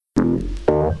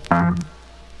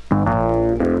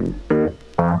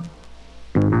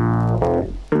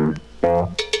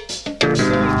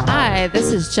Hi,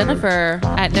 this is Jennifer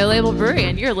at No Label Brewery,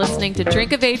 and you're listening to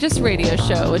Drink of Ages Radio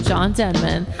Show with John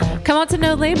Denman. Come out to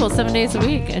No Label 7 days a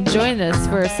week and join us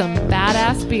for some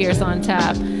badass beers on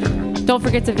tap. Don't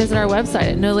forget to visit our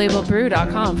website at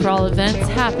nolabelbrew.com for all events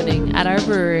happening at our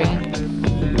brewery.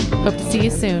 Hope to see you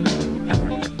soon.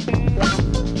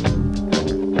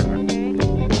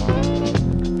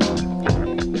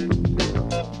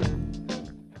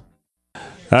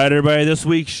 All right, everybody, this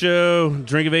week's show,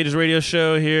 Drink of Ages Radio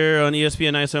Show here on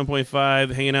ESPN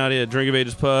 97.5, hanging out at Drink of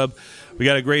Ages Pub. We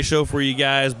got a great show for you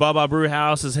guys. Baba Brew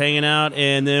House is hanging out,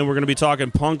 and then we're going to be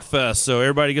talking Punk Fest. So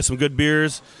everybody get some good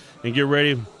beers and get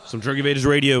ready. Some Drink of Ages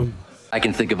Radio. I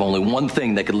can think of only one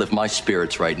thing that could lift my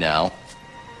spirits right now.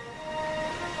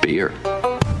 Beer.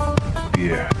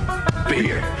 Beer.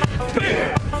 Beer.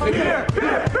 Beer. Beer.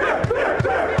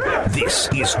 This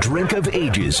is Drink of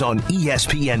Ages on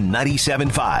ESPN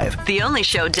 97.5. The only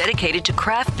show dedicated to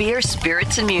craft beer,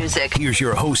 spirits, and music. Here's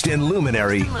your host and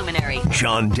luminary,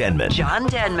 John Denman. John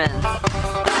Denman. All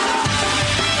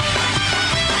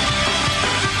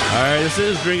right, this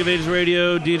is Drink of Ages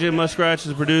Radio. DJ Muskratch is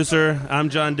the producer. I'm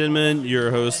John Denman, your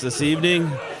host this evening.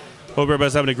 Hope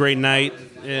everybody's having a great night.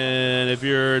 And if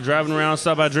you're driving around,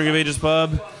 stop by Drink of Ages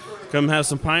Pub. Come have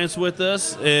some pints with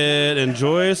us and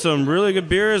enjoy some really good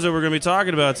beers that we're going to be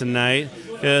talking about tonight.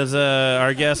 Because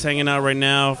our guest hanging out right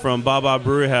now from Baba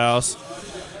Brew House,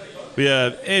 we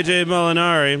have AJ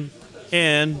Molinari,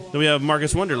 and then we have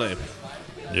Marcus Wonderley.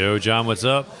 Yo, John, what's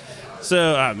up?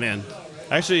 So, man,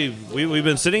 actually, we've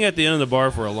been sitting at the end of the bar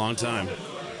for a long time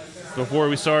before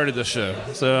we started the show.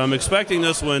 So I'm expecting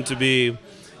this one to be,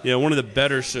 one of the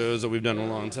better shows that we've done in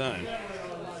a long time.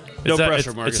 No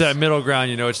pressure, Marcus. It's that middle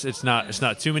ground, it's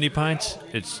not too many pints.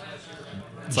 It's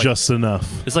like, just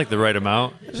enough. It's like the right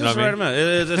amount. It's just the right amount.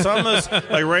 It's almost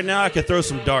like right now I could throw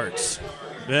some darts.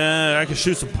 I could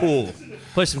shoot some pool.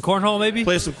 Play some cornhole, maybe?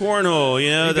 Play some cornhole,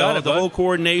 the whole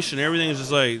coordination, everything is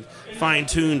just like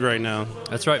fine-tuned right now.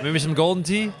 That's right. Maybe some Golden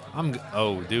Tea?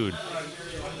 Dude.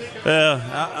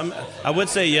 I would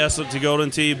say yes to Golden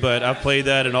Tea, but I've played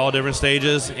that in all different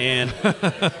stages, and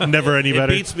never any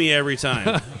better. It beats me every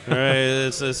time. All right,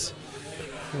 it's just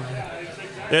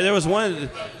there was one.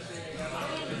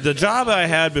 The job I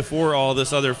had before all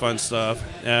this other fun stuff,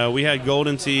 we had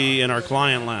Golden Tea in our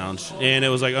client lounge, and it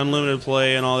was like unlimited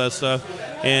play and all that stuff.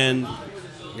 And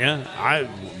I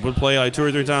would play like 2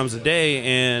 or 3 times a day,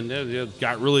 and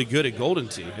got really good at Golden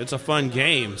Tea. It's a fun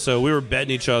game, so we were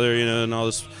betting each other, and all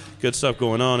this good stuff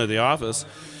going on at the office.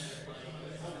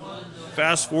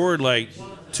 Fast forward like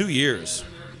 2 years,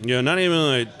 not even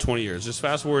like 20 years. Just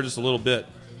fast forward just a little bit,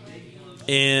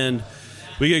 and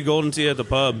we get Golden Tea at the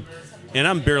pub, and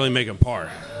I'm barely making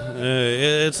par.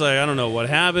 It's like I don't know what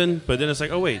happened, but then it's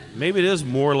like, oh wait, maybe it is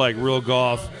more like real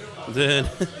golf than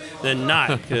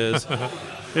not, because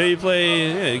you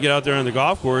play, you get out there on the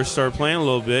golf course, start playing a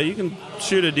little bit, you can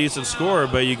shoot a decent score,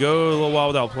 but you go a little while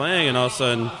without playing, and all of a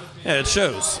sudden, it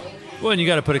shows. Well, and you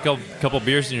got to put a couple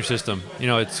beers in your system.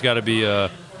 It's got to be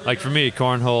like for me,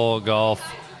 cornhole, golf,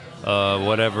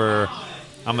 whatever.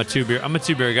 I'm a two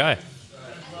beer guy.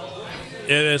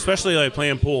 And especially like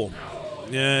playing pool.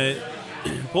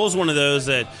 Pool's one of those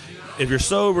that if you're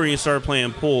sober and you start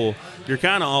playing pool, you're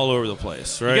kind of all over the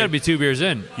place, right? You got to be 2 beers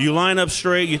in. You line up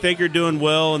straight, you think you're doing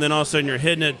well, and then all of a sudden you're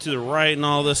hitting it to the right and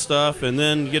all this stuff, and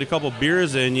then you get a couple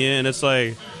beers in you, and it's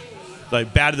like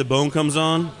Bad to the Bone comes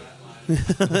on.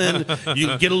 And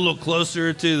you get a little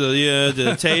closer to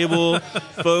the table,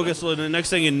 focus, and the next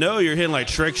thing you know, you're hitting like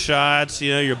trick shots.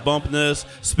 You're bumping this,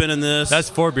 spinning this. That's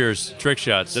 4 beers, trick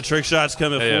shots. The trick shots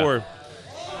come at 4.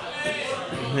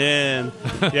 And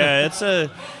it's the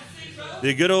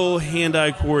good old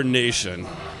hand-eye coordination,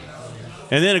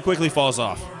 and then it quickly falls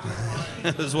off.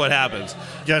 This is what happens.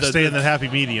 You got to stay in the happy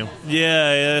medium.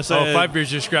 Yeah. So 5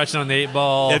 beers, you're scratching on the 8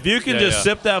 ball. If you can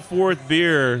sip that 4th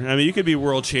beer, you could be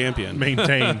world champion.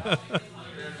 Maintain.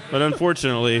 But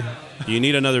unfortunately, you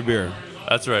need another beer.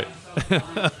 That's right.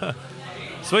 So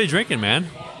what are you drinking, man?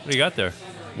 What do you got there?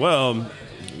 Well,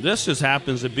 this just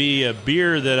happens to be a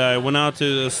beer that I went out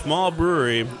to a small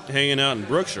brewery hanging out in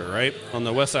Brookshire, right, on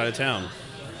the west side of town.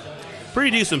 Pretty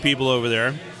decent people over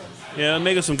there. Yeah,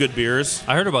 making some good beers.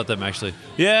 I heard about them, actually.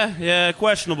 Yeah,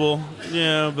 questionable.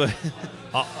 Yeah, but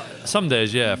some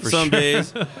days, yeah, for some sure.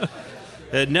 days.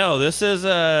 No, this is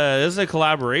a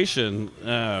collaboration,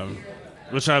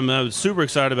 which I'm super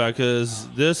excited about, because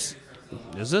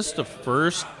is this the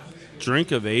first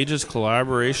Drink of Ages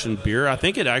collaboration beer? I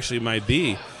think it actually might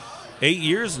be. 8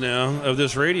 years now of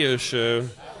this radio show,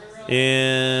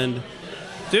 And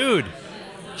Dude,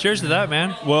 cheers to that,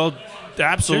 man. well,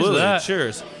 absolutely, that.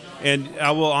 cheers. And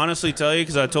I will honestly tell you,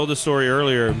 because I told this story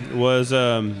earlier, was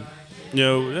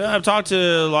I've talked to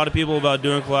a lot of people about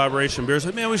doing collaboration beers.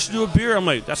 Like, man, we should do a beer. I'm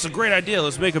like, that's a great idea.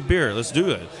 Let's make a beer. Let's do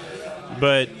it.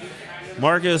 But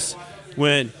Marcus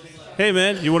went, hey,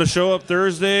 man, you want to show up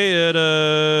Thursday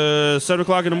at 7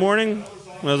 o'clock in the morning?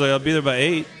 I was like, I'll be there by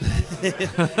 8.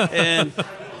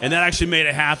 and that actually made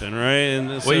it happen, right?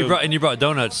 And so, You brought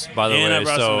donuts, by the way. I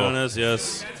brought some donuts,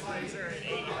 yes.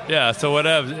 Yeah, so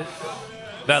whatever.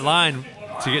 That line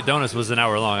to get donuts was an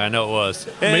hour long. I know it was.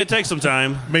 And it takes some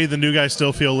time. Made the new guy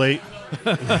still feel late.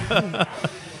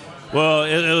 Well,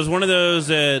 it was one of those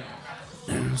that,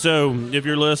 so if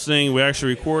you're listening, we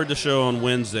actually record the show on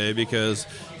Wednesday because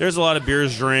there's a lot of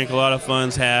beers drank, a lot of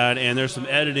fun's had, and there's some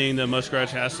editing that Muskratch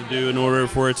has to do in order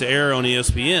for it to air on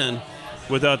ESPN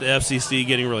without the FCC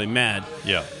getting really mad.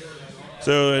 Yeah.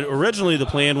 So originally the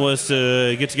plan was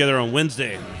to get together on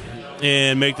Wednesday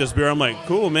and make this beer. I'm like,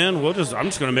 cool, man. I'm just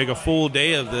going to make a full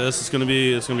day of this. It's going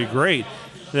to be great.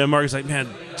 And then Mark's like, man,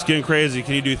 it's getting crazy.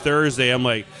 Can you do Thursday? I'm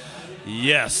like,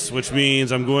 yes, which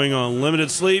means I'm going on limited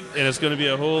sleep, and it's going to be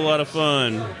a whole lot of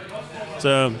fun.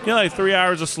 So, like 3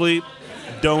 hours of sleep,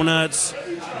 donuts,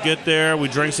 get there. We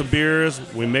drank some beers.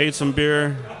 We made some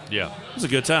beer. Yeah. It was a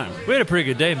good time. We had a pretty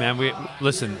good day, man. We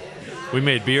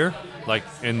made beer,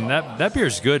 and that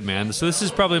beer's good, man. So this is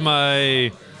probably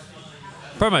my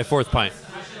fourth pint.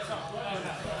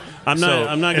 I'm not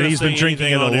And going to he's been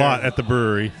drinking it a lot at the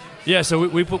brewery. Yeah, so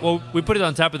we put it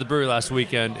on tap at the brewery last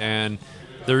weekend, and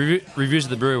the reviews of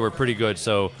the brewery were pretty good.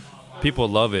 So people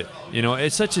love it.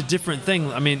 It's such a different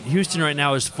thing. I mean, Houston right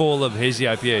now is full of hazy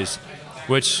IPAs,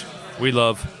 which we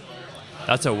love.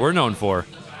 That's what we're known for.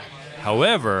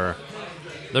 However,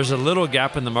 there's a little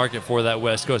gap in the market for that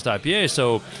West Coast IPA.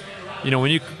 So,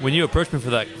 when you approach me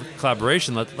for that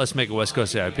collaboration, let's make a West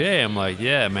Coast IPA. I'm like,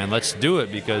 yeah, man, let's do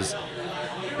it because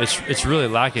it's really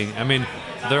lacking. I mean,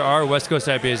 there are West Coast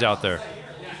IPAs out there.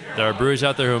 There are breweries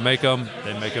out there who make them.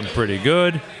 They make them pretty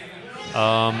good.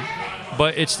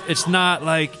 But it's not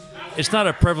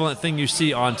a prevalent thing you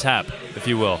see on tap, if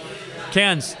you will.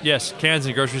 Cans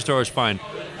in grocery stores, fine,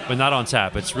 but not on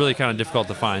tap. It's really kind of difficult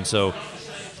to find. So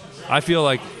I feel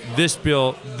like this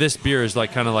beer is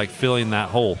kind of filling that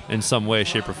hole in some way,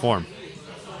 shape, or form.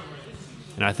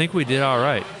 And I think we did all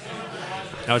right.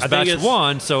 Now it's batch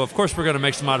 1, so of course we're going to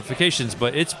make some modifications,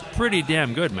 but it's pretty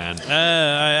damn good, man.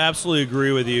 I absolutely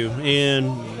agree with you.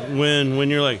 And when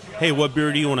you're like, hey, what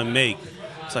beer do you want to make?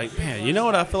 It's like, man, you know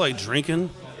what I feel like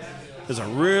drinking? Is a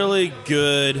really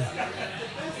good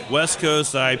West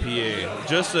Coast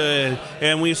IPA.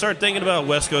 And when you start thinking about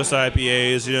West Coast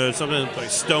IPAs, something like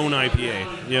Stone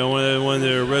IPA, one of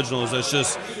the originals that's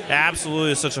just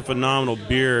absolutely such a phenomenal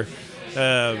beer.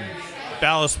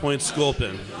 Ballast Point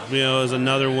Sculpin, is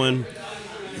another one.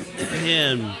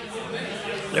 And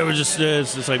it was just,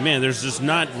 it's like, man, there's just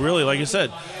not really, like you said,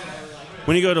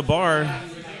 when you go to a bar,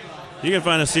 you can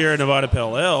find a Sierra Nevada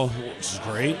Pale Ale, which is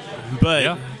great,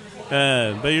 but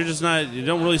you're just not, you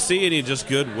don't really see any just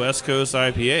good West Coast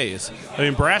IPAs. I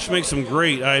mean, Brash makes some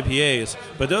great IPAs,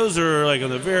 but those are on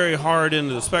the very hard end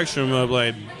of the spectrum of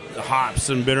hops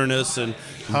and bitterness and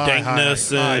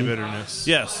dankness and high bitterness.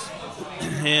 Yes.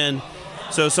 And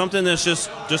so something that's just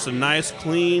a nice,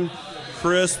 clean,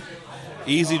 crisp,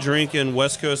 easy drinking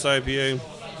West Coast IPA.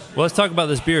 Well, let's talk about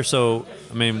this beer. So,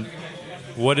 I mean,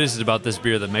 what is it about this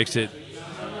beer that makes it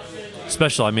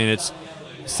special? I mean, it's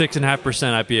 6.5%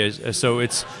 IPA. So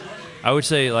it's, I would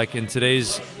say, in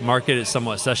today's market, it's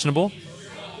somewhat sessionable.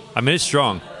 I mean, it's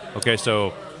strong. Okay,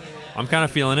 so I'm kind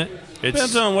of feeling it.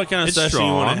 Depends on what kind of session strong.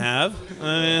 you want to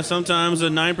have. Sometimes a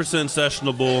 9%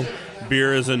 sessionable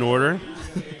beer is in order.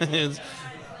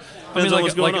 I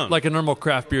mean, like a normal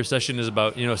craft beer session is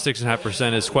about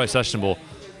 6.5% is quite sessionable.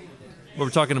 But we're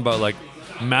talking about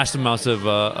massive amounts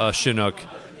of Chinook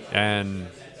and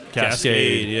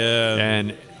Cascade, yeah.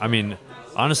 And I mean,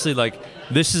 honestly,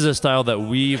 this is a style that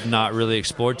we've not really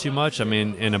explored too much. I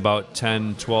mean, in about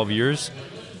 10, 12 years,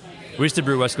 we used to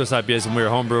brew West Coast IPAs and we were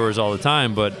home brewers all the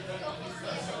time. But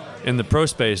in the pro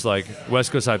space,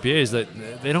 West Coast IPAs,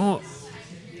 that they don't.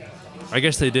 I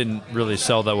guess they didn't really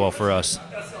sell that well for us.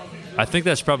 I think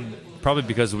that's probably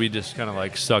because we just kind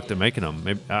of sucked at making them.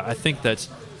 Maybe, I think that's,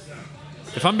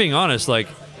 if I'm being honest, I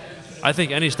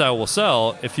think any style will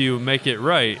sell if you make it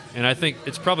right, and I think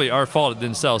it's probably our fault it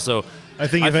didn't sell. So I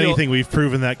think if anything, we've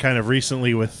proven that kind of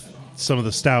recently with some of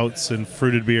the stouts and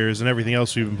fruited beers and everything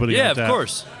else we've been putting on tap. Yeah, of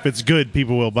course. If it's good,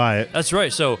 people will buy it. That's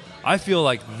right. So I feel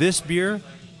like this beer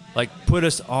put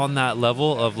us on that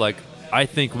level of I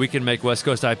think we can make West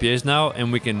Coast IPAs now,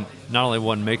 and we can not only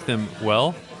one make them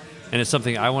well, and it's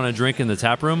something I want to drink in the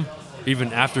tap room,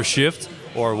 even after shift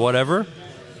or whatever.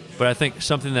 But I think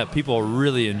something that people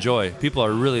really enjoy. People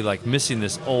are really like missing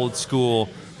this old school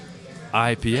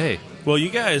IPA. Well, you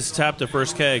guys tapped the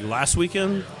first keg last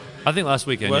weekend. I think last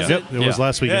weekend. Was yeah. it? It was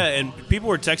last weekend. Yeah, and people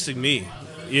were texting me,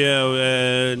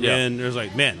 and Yeah. and it was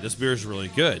like, man, this beer is really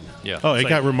good. Yeah. Oh, it It's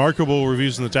got like- remarkable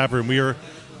reviews in the tap room. We were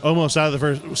almost out of the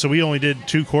first, so we only did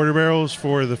 2 quarter barrels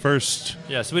for the first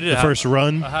Yeah, so we did first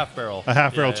run, a half barrel. a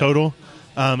half barrel Yeah. total.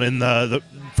 And the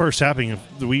first tapping,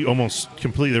 we almost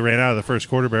completely ran out of the first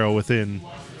quarter barrel within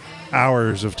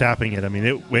hours of tapping it. I mean,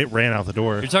 it ran out the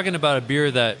door. You're talking about a beer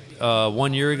that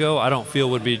 1 year ago I don't feel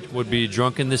would be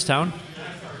drunk in this town,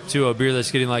 to a beer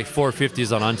that's getting like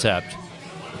 450s on Untapped.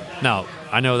 Now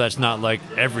I know that's not like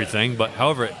everything, but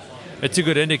however, it's a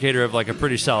good indicator of like a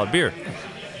pretty solid beer.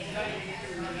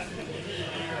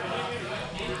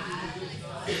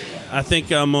 I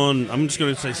think I'm just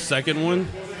going to say second one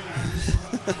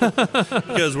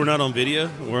because we're not on video,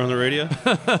 we're on the radio.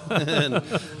 And,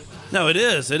 no, it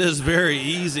is. It is very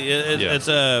easy. Yeah. It's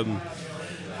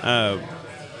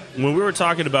when we were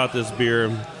talking about this beer,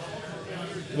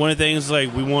 one of the things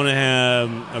like we want to have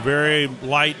a very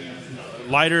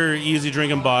lighter, easy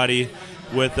drinking body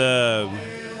with a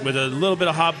little bit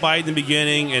of hop bite in the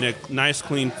beginning and a nice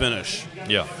clean finish.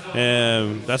 Yeah.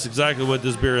 And that's exactly what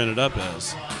this beer ended up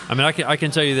as. I mean, I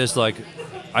can tell you this, like,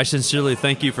 I sincerely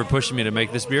thank you for pushing me to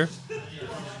make this beer.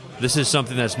 This is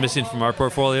something that's missing from our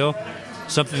portfolio,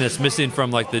 something that's missing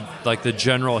from like the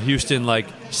general Houston like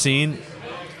scene.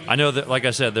 I know that, like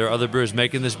I said, there are other brewers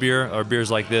making this beer or beers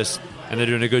like this, and they're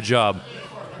doing a good job.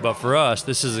 But for us,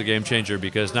 this is a game changer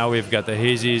because now we've got the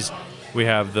hazies, we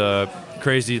have the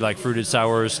crazy like fruited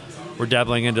sours, we're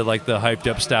dabbling into like the hyped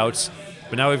up stouts,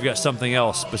 but now we've got something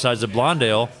else besides the blonde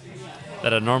ale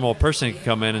that a normal person can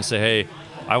come in and say, hey,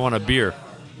 I want a beer.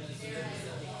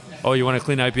 Oh, you want a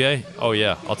clean IPA? Oh,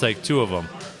 yeah, I'll take 2 of them.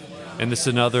 And this is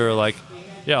another, like,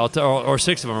 yeah, or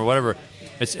 6 of them or whatever.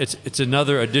 It's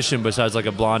another addition besides, like,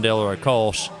 a blonde ale or a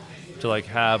Kolsch to, like,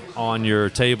 have on your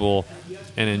table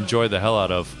and enjoy the hell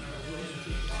out of.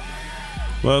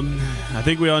 Well, I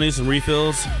think we all need some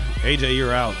refills. AJ,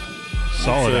 you're out.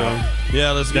 Solid So, out.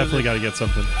 Yeah, let's Definitely got to get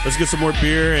something. Let's get some more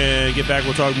beer and get back.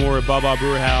 We'll talk more at Baba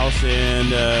Brewer House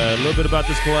and a little bit about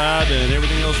this collab and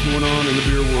everything else going on in the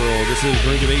beer world. This is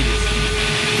Drink of Ages.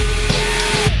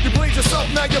 You played yourself,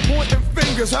 now you're pointing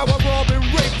fingers. How I robbed and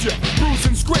raped you,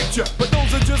 bruised and scraped you. But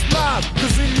those are just lies,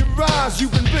 cause in your eyes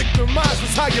you've been victimized.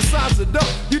 That's how you size it up,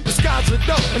 you disguise it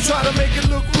up and try to make it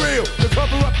look real. To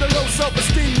cover up the low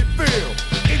self-esteem you feel.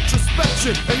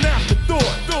 Introspection and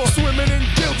afterthought, swimming in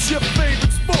guilt's your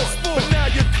favorite sport. But now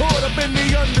you're caught up in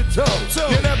the undertow.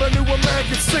 You never knew a man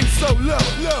could sing so low.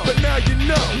 But now you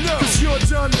know, cause you're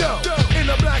John Doe. In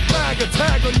a black bag, a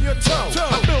tag on your toe.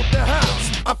 I built the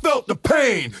house, I felt the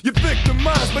pain. You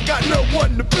victimized, but got no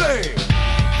one to blame.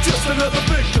 Just another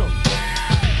victim.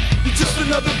 You're just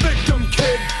another victim,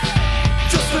 kid.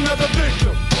 Just another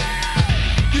victim.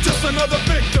 You're just another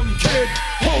victim, kid.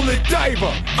 Holy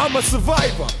diver, I'm a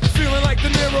survivor. Feeling like De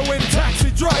Niro in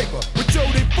Taxi Driver with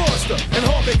Jodie Foster and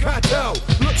Harvey Keitel.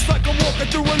 Looks like I'm walking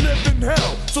through a living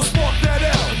hell. So spark that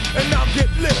out and I'll get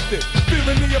lifted.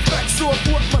 Feeling the effects of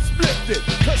what must lift it.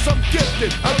 Cause I'm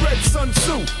gifted, I read Sun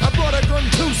Tzu. I brought a gun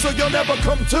too, so you'll never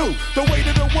come to. The weight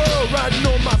of the world riding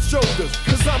on my shoulders.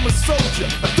 Cause I'm a soldier,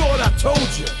 I thought I told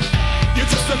you. You're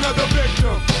just another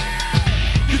victim.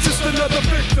 You're just another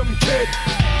victim, kid.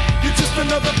 You're just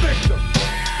another victim.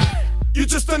 You're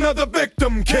just another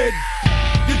victim, kid.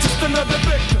 You're just another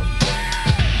victim.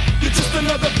 You're just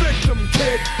another victim,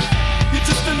 kid. You're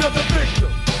just another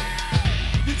victim.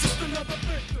 You're just another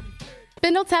victim.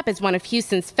 Spindletap is one of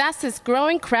Houston's fastest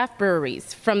growing craft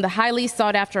breweries. From the highly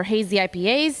sought after hazy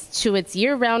IPAs to its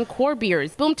year-round core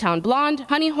beers, Boomtown Blonde,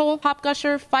 Honey Hole, Hop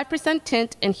Gusher, 5%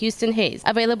 Tint, and Houston Haze.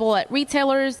 Available at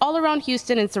retailers all around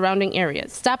Houston and surrounding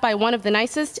areas. Stop by one of the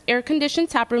nicest air-conditioned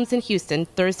tap rooms in Houston,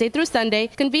 Thursday through Sunday,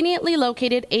 conveniently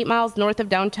located 8 miles north of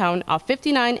downtown off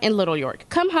 59 in Little York.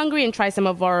 Come hungry and try some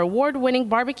of our award-winning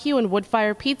barbecue and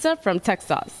wood-fire pizza from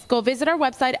Texas. Go visit our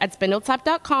website at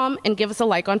spindletap.com and give us a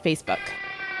like on Facebook.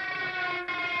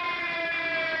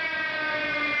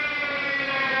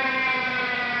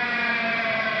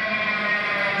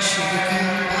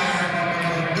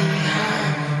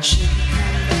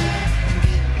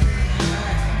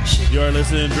 You are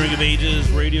listening to Drink of Ages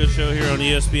radio show here on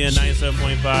ESPN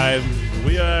 97.5.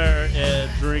 We are at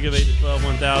Drink of Ages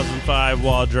 12-1005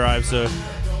 Wall Drive. So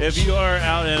if you are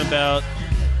out and about,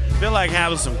 feel like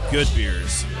having some good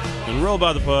beers, and roll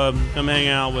by the pub, come hang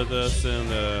out with us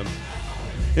and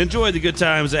enjoy the good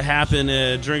times that happen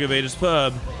at Drink of Ages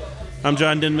Pub. I'm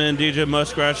John Denman, DJ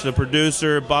Muskratch, the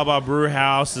producer. Baba Brew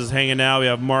House is hanging out. We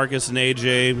have Marcus and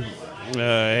AJ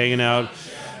hanging out.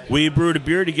 We brewed a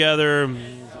beer together.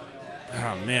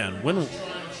 Oh, man.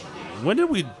 When did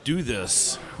we do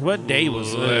this? What day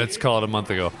was it? Let's call it a month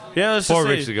ago. Yeah, let's 4 just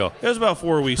say weeks ago. It was about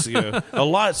 4 weeks ago.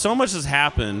 So much has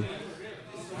happened.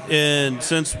 And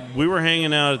since we were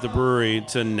hanging out at the brewery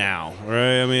to now,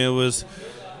 right? I mean, it was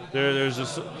there's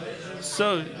just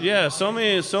so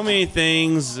many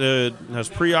things has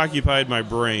preoccupied my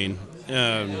brain.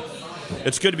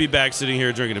 It's good to be back sitting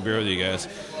here drinking a beer with you guys.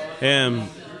 And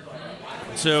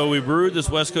so we brewed this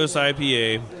West Coast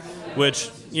IPA, which,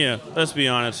 let's be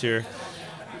honest here.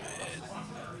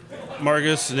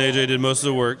 Marcus and AJ did most of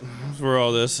the work for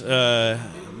all this,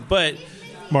 but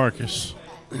Marcus.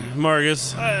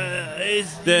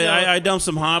 I dumped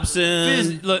some hops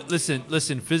in.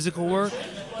 Listen. Physical work,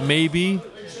 maybe,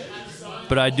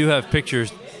 but I do have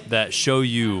pictures that show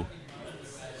you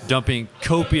dumping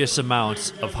copious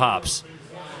amounts of hops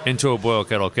into a boil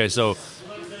kettle. Okay, so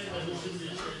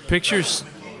pictures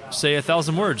say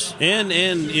 1,000 words.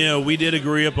 And we did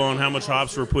agree upon how much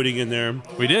hops we're putting in there.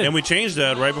 We did. And we changed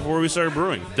that right before we started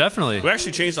brewing. Definitely. We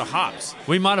actually changed the hops.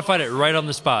 We modified it right on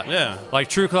the spot. Yeah. Like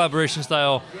true collaboration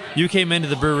style. You came into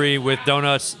the brewery with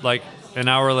donuts like an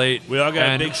hour late. We all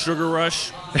got a big sugar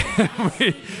rush.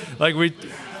 we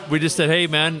just said, hey,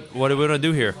 man, what are we going to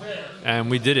do here?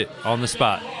 And we did it on the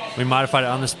spot. We modified it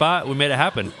on the spot. We made it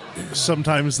happen.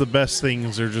 Sometimes the best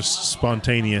things are just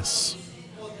spontaneous.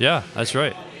 Yeah, that's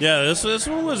right. Yeah, this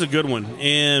one was a good one.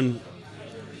 And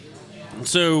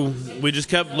so we just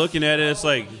kept looking at it. It's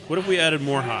like, what if we added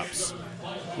more hops?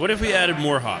 What if we added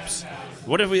more hops?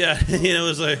 What if we added, it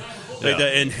was like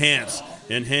that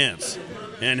enhance.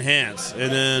 And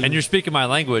then... And you're speaking my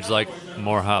language, like,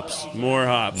 more hops. More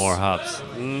hops. More hops.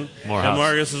 Mm-hmm. More hops. And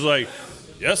Marcus is like,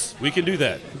 yes, we can do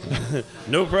that.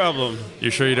 No problem.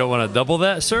 You sure you don't want to double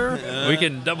that, sir? We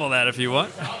can double that if you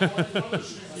want.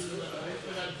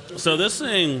 So this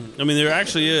thing, I mean, there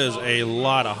actually is a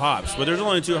lot of hops, but there's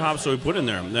only 2 hops that we put in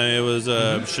there. It was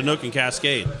Chinook and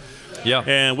Cascade. Yeah.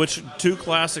 And which 2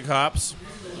 classic hops,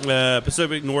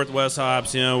 Pacific Northwest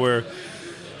hops, where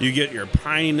you get your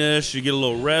pininess, you get a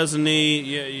little resiny,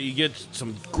 you get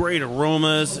some great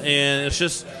aromas, and it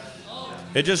just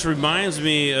reminds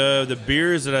me of the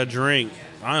beers that I drank,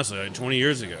 honestly, like 20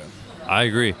 years ago. I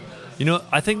agree.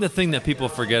 I think the thing that people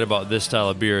forget about this style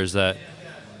of beer is that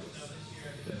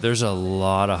there's a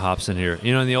lot of hops in here.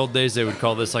 In the old days, they would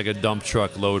call this like a dump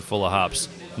truck load full of hops.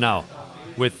 Now,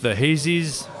 with the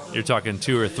hazies, you're talking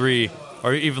 2 or 3,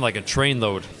 or even like a train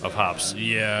load of hops.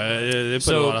 Yeah, they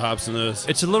put a lot of hops in this.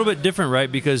 It's a little bit different,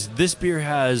 right? Because this beer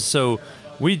has,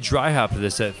 we dry hopped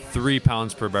this at 3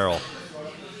 pounds per barrel.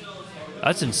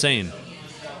 That's insane.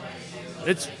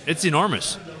 It's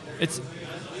enormous.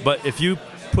 But if you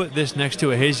put this next to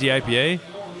a hazy IPA,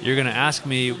 you're going to ask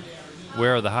me,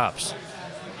 where are the hops?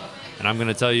 And I'm going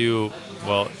to tell you,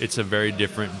 well, it's a very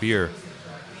different beer.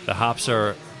 The hops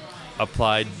are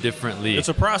applied differently. It's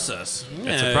a process.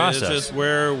 It's a process. It's just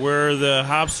where the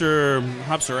hops are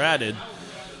added.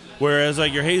 Whereas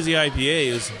like your hazy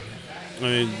IPAs, I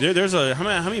mean, there's how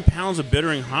many pounds of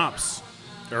bittering hops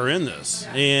are in this,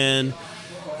 and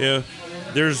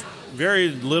there's very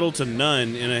little to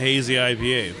none in a hazy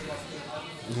IPA.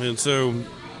 And so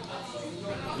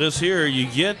this here, you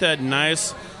get that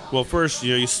nice. Well, first,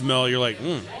 you smell, you're like,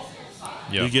 Yep.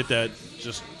 You get that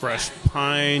just fresh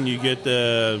pine, you get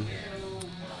the...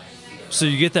 So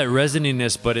you get that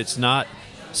resininess, but it's not...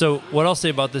 So what I'll say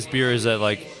about this beer is that,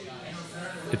 like,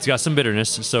 it's got some bitterness.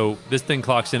 So this thing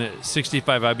clocks in at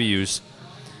 65 IBUs.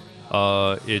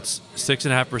 It's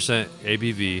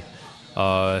 6.5%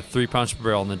 ABV, 3 pounds per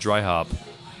barrel in the dry hop.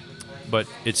 But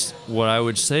it's what I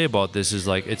would say about this is,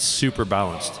 like, it's super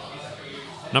balanced.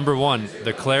 Number one,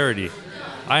 the clarity.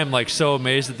 I am like so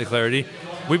amazed at the clarity.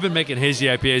 We've been making hazy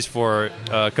IPAs for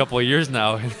a couple of years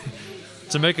now.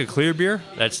 To make a clear beer,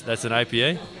 that's an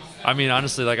IPA. I mean,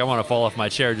 honestly, like I want to fall off my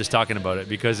chair just talking about it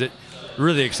because it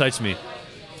really excites me.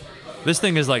 This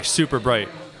thing is like super bright.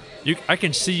 I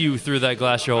can see you through that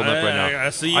glass you're holding up right now. I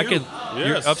see you. Yes.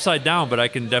 You're upside down, but I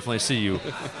can definitely see you.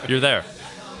 You're there.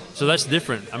 So that's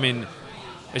different. I mean,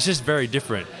 it's just very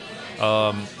different.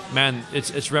 Man,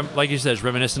 it's like you said, it's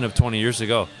reminiscent of 20 years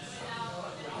ago.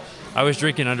 I was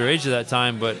drinking underage at that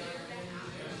time, but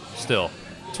still,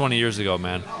 20 years ago,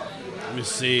 man. Let me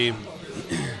see.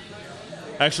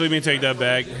 Actually, let me take that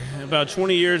back. About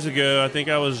 20 years ago, I think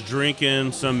I was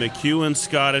drinking some McEwen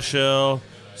Scottish Ale,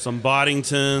 some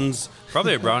Boddingtons.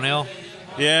 Probably a brown ale.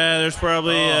 Yeah, there's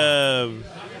probably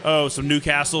some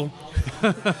Newcastle.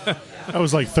 I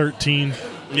was like 13.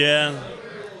 Yeah.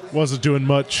 Wasn't doing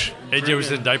much. AJ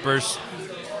was in diapers.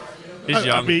 He's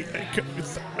young. I mean,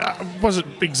 I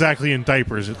wasn't exactly in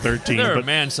diapers at 13. They're but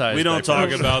man-sized. We don't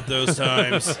diapers. talk about those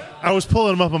times. I was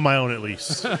pulling them up on my own at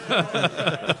least.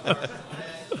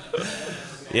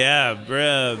 Yeah,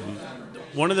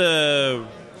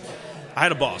 I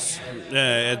had a boss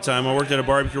at the time. I worked at a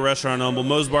barbecue restaurant in Humble,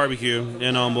 Moe's Barbecue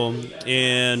in Humble,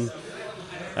 and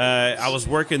I was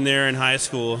working there in high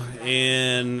school.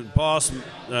 And boss,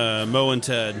 Mo and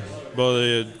Ted,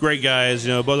 both great guys.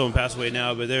 Both of them passed away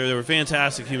now, but they were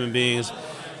fantastic human beings.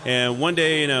 And one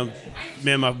day,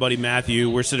 me and my buddy Matthew,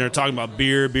 we're sitting there talking about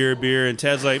beer, and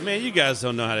Ted's like, "Man, you guys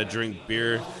don't know how to drink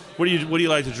beer. What do you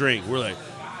like to drink?" We're like,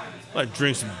 "I like to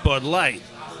drink some Bud Light."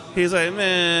 He's like,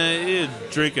 "Man, you're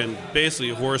drinking basically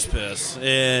horse piss."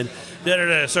 And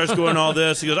starts going all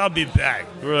this. He goes, "I'll be back."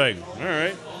 We're like, "All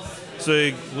right." So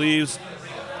he leaves,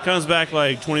 comes back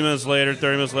like 20 minutes later,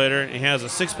 30 minutes later, and he has a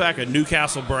 6-pack of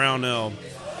Newcastle Brown Ale.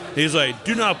 He's like,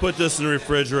 "Do not put this in the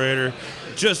refrigerator.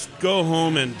 Just go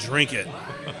home and drink it."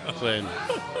 It's like,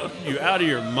 you out of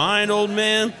your mind, old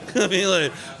man? I mean,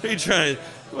 like, what are you trying?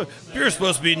 Beer's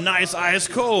supposed to be nice, ice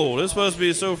cold. It's supposed to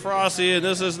be so frosty and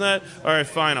this and that. All right,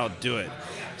 fine, I'll do it.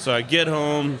 So I get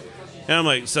home, and I'm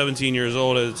like 17 years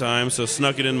old at the time, so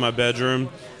snuck it in my bedroom.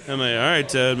 I'm like, "All right,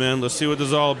 Ted, man, let's see what this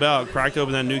is all about." Cracked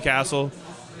open that Newcastle.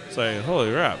 It's like,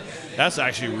 holy crap, that's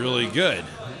actually really good.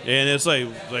 And it's like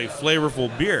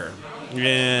flavorful beer.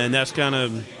 And that's kind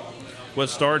of what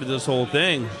started this whole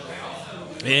thing.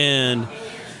 And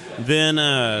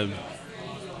then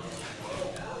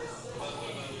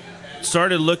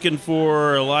started looking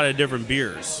for a lot of different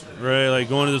beers, right? Like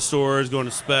going to the stores, going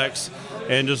to Specs,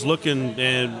 and just looking.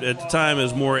 And at the time, it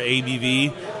was more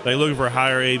ABV, like looking for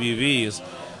higher ABVs.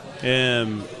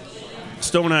 And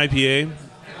Stone IPA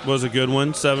was a good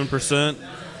one, 7%.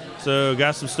 So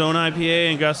got some Stone IPA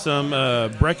and got some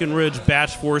Breckenridge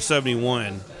Batch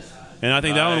 471. And I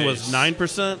think that one was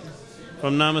 9%, if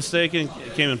I'm not mistaken.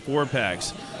 It came in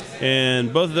 4-packs.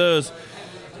 And both of those,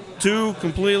 both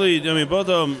of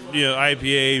them,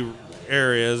 IPA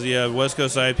areas. You have West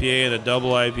Coast IPA and a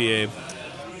double IPA.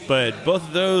 But both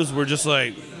of those were just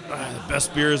like the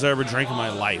best beers I ever drank in my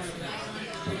life.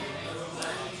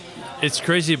 It's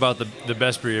crazy about the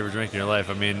best beer you ever drank in your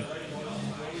life. I mean,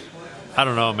 I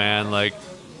don't know, man. Like,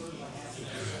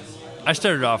 I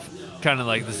started off kind of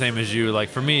like the same as you. Like,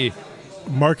 for me,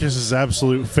 Marcus's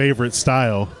absolute favorite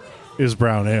style is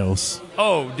brown ales.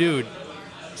 Oh, dude.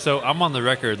 So I'm on the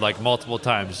record like multiple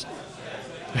times.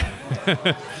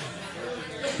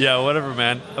 Yeah, whatever,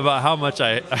 man. About how much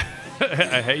I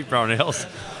hate brown ales.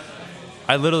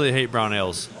 I literally hate brown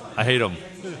ales. I hate them.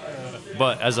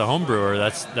 But as a home brewer,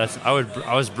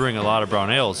 I was brewing a lot of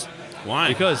brown ales. Why?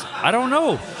 Because I don't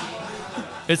know.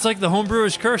 It's like the home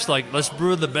brewer's curse. Like, let's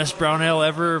brew the best brown ale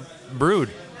ever brewed.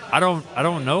 I don't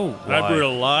know why. I brewed a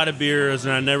lot of beers,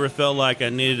 and I never felt like I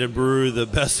needed to brew the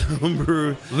best home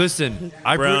brew. Listen,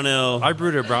 brown ale. I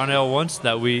brewed a brown ale once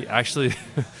that we actually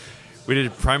we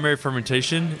did primary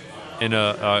fermentation in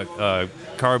a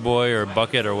carboy or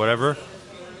bucket or whatever.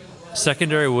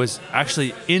 Secondary was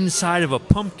actually inside of a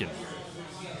pumpkin,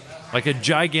 like a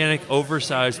gigantic,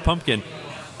 oversized pumpkin.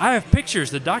 I have pictures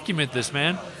to document this,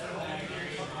 man.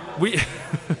 We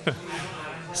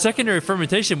secondary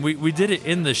fermentation. We did it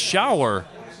in the shower,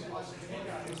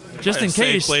 just in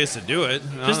case. Safe place to do it.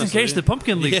 Just in case the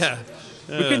pumpkin leaks. Yeah.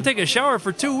 We couldn't take a shower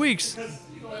for 2 weeks.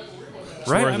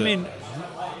 Right? worth I it. mean,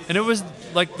 and it was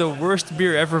like the worst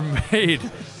beer ever made.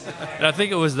 And I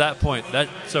think it was that point.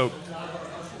 So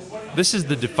this is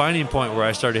the defining point where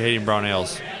I started hating brown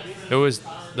ales. It was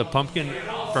the pumpkin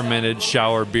fermented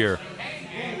shower beer.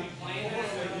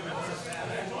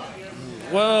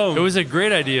 Whoa. It was a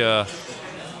great idea.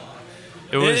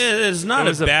 It's not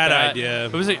a bad idea.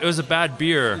 It was a bad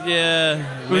beer.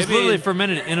 Yeah. It was literally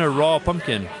fermented in a raw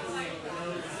pumpkin.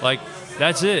 Like,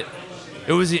 that's it.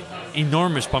 It was an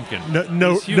enormous pumpkin.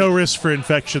 No risk for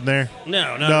infection there.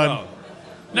 No. None.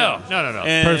 No.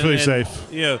 Perfectly safe.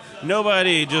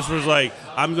 Nobody just was like,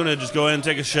 I'm going to just go ahead and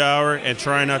take a shower and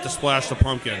try not to splash the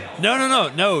pumpkin.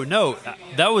 No.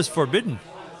 That was forbidden.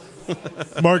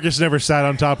 Marcus never sat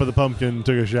on top of the pumpkin and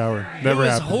took a shower. Never It was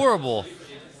happened. horrible.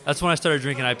 That's when I started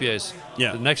drinking IPAs.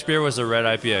 Yeah. The next beer was a red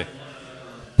IPA.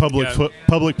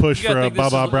 Public push You for gotta a think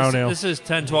this Baba is- Brown Ale. This is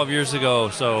 10, 12 years ago,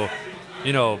 so,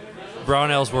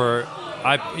 brown ales were,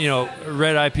 red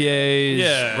IPAs,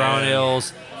 Yeah. brown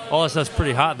ales, all that stuff's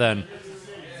pretty hot then.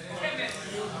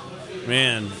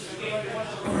 Man.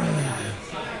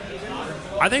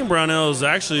 I think brown ale is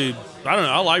actually, I don't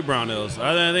know, I like brown ales.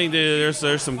 I think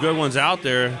there's some good ones out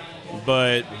there,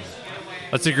 but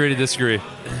Let's agree to disagree.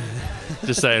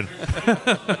 Just saying.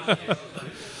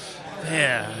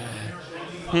 Yeah.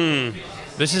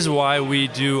 This is why we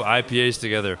do IPAs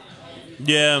together.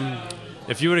 Yeah.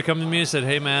 If you would have come to me and said,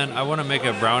 hey, man, I want to make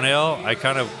a brown ale, I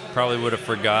kind of probably would have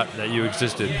forgot that you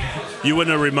existed. You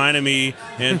wouldn't have reminded me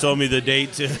and told me the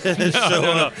date to show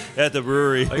up at the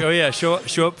brewery. Like, oh, yeah,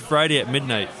 show up Friday at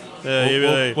midnight.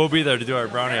 We'll be there to do our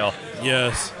brown ale.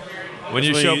 Yes. When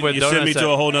you show up with you donuts. send me to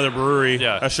a whole other brewery.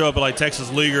 Yeah. I show up at like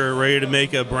Texas Leaguer ready to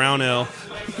make a brown ale.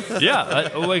 Yeah,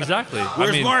 exactly.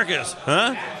 Where's Marcus?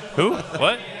 Huh? Who?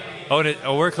 What?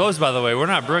 Oh, we're closed, by the way. We're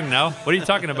not brewing now. What are you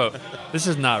talking about? This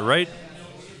is not right.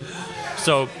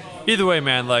 So, either way,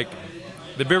 man, like,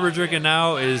 the beer we're drinking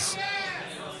now it's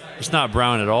not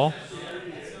brown at all.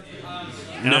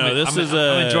 And I'm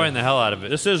enjoying the hell out of it.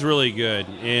 This is really good.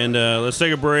 And let's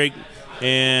take a break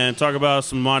and talk about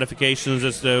some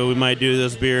modifications that we might do to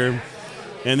this beer.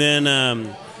 And then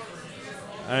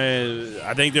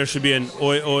I think there should be an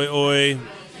oi, oi, oi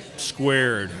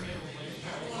squared.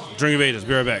 Drink of Ages.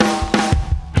 Be right back.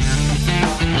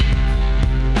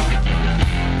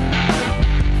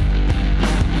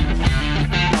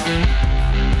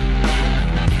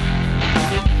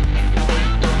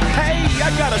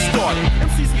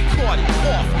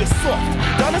 Soft.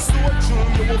 Dinosaur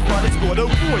Jr. will find his daughter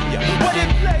ruin ya. What it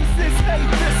places, hey,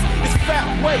 this is fat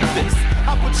way this.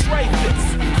 I portray this.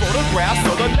 Photographs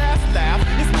of the last laugh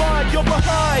is mine, you're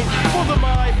behind. For the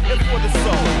mind and for the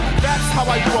soul. That's how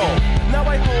I roll. Now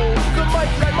I hold the mic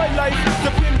like my life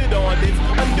depended on it.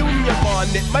 A new on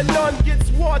it. My none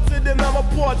gets watered and I'm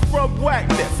apart from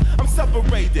whackness. I'm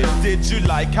separated. Did you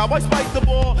like how I spiked the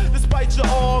ball? Despite your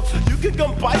all, you can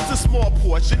come bite a small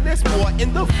portion. There's more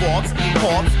in the vaults.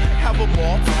 Hawks have a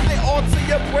ball. They alter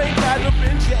your brain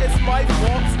patterns. Yeah, it's my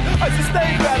fault. I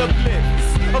sustain patterns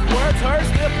of words heard.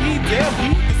 Still be damn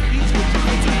you. The speech with you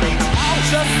to reach out.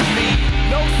 Just me.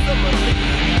 No simile.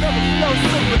 Never flow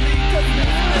simile. Cause it's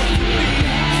meant to be.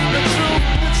 The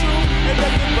truth, and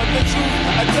nothing but the truth.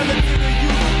 I tell it to the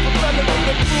youth. I'm telling them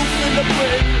the proof in the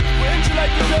print. Wouldn't you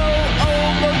like to know?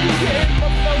 Oh, well, you can. My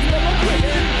flow's never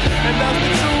quitting. And that's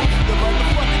the truth. The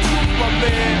motherfucking truth, my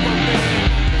man, my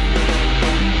man.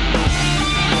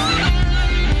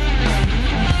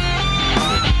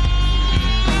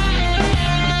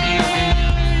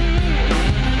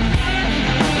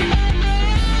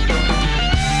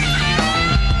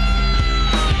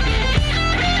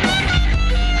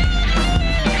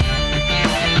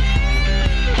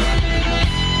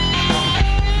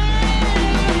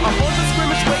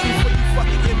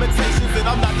 And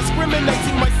I'm not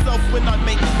discriminating myself when I'm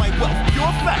making my wealth.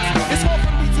 Pure facts. It's hard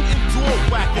for me to endure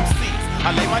whack MCs.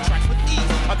 I lay my tracks with ease.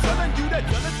 I'm telling you that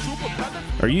done is true.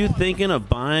 Are you thinking of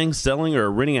buying, selling,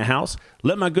 or renting a house?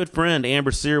 Let my good friend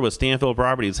Amber Sear with Stanfield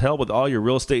Properties help with all your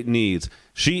real estate needs.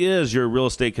 She is your real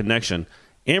estate connection.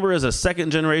 Amber is a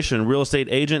second-generation real estate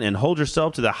agent and holds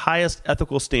herself to the highest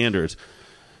ethical standards.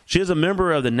 She is a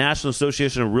member of the National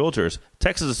Association of Realtors,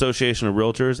 Texas Association of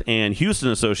Realtors, and Houston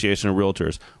Association of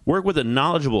Realtors. Work with a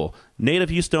knowledgeable native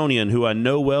Houstonian who I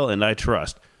know well and I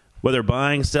trust. Whether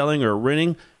buying, selling, or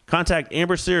renting, contact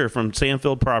Amber Sear from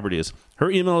Stanfield Properties. Her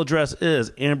email address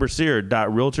is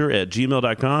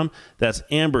ambersear.realtor@gmail.com. That's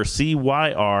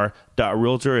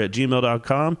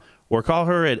ambercyr.realtor@gmail.com. Or call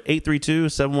her at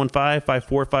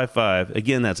 832-715-5455.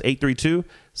 Again, that's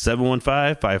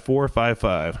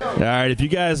 832-715-5455. All right, if you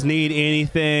guys need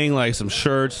anything like some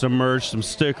shirts, some merch, some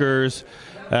stickers,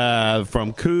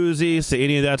 from koozies to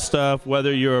any of that stuff,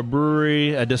 whether you're a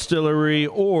brewery, a distillery,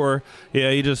 or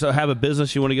you just have a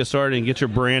business you want to get started and get your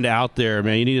brand out there,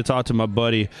 man, you need to talk to my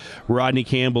buddy Rodney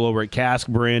Campbell over at Cask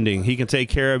Branding. He can take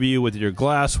care of you with your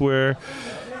glassware.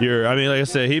 Like I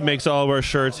said, he makes all of our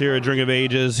shirts here at Drink of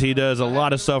Ages. He does a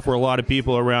lot of stuff for a lot of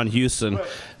people around Houston.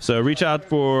 So reach out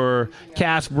for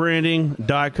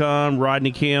caskbranding.com,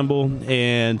 Rodney Campbell,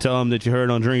 and tell him that you heard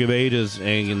on Drink of Ages,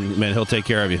 and man, he'll take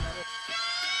care of you.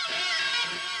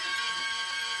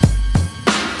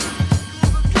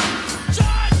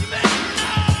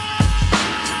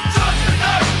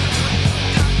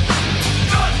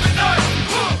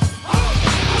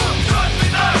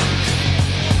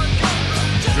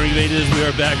 We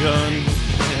are back on.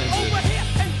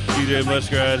 DJ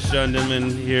Muskrat, John Denman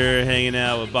here hanging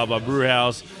out with Baba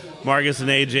Brewhouse. Marcus and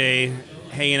AJ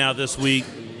hanging out this week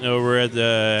over at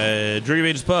the Drink of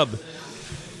Ages Pub.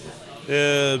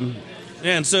 And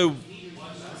so,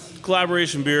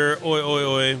 collaboration beer, oi, oi,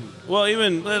 oi. Well,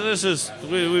 even,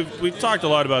 we've talked a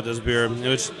lot about this beer.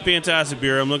 It's fantastic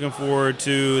beer. I'm looking forward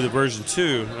to the version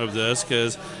 2 of this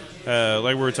because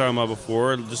like we were talking about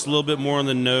before, just a little bit more on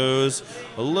the nose,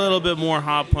 a little bit more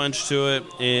hop punch to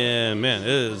it, and man, it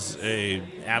is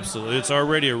it's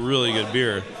already a really good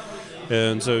beer.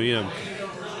 And so,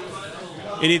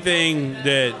 anything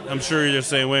that I'm sure you're the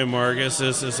same way, Marcus,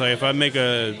 it's like if I make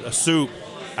a soup,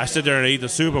 I sit there and I eat the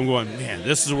soup, I'm going, man,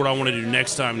 this is what I want to do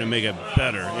next time to make it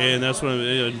better. And that's what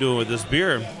I'm doing with this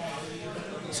beer.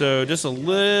 So just a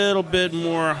little bit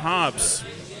more hops.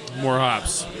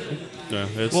 Yeah,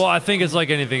 well, I think it's like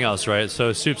anything else, right?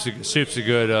 So soup's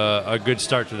a good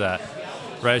start to that,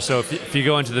 right? So if you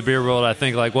go into the beer world, I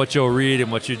think like what you'll read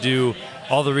and what you do,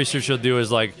 all the research you'll do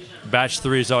is like batch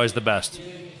 3 is always the best.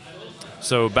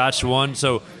 So batch 1,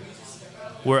 so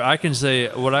where I can say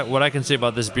what I can say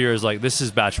about this beer is like this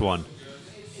is batch 1,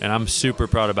 and I'm super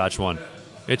proud of batch 1.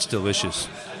 It's delicious.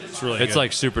 It's really good.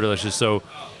 Like super delicious. So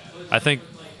I think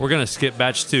we're gonna skip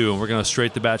batch 2 and we're gonna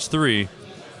straight to batch 3.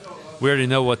 We already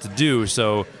know what to do,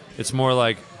 so it's more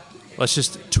like let's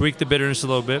just tweak the bitterness a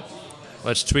little bit.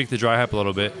 Let's tweak the dry hop a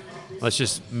little bit. Let's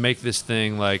just make this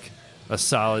thing like a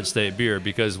solid state beer,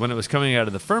 because when it was coming out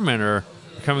of the fermenter,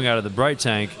 coming out of the bright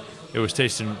tank, it was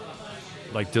tasting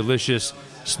like delicious,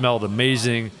 smelled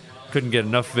amazing, couldn't get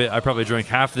enough of it. I probably drank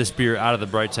half this beer out of the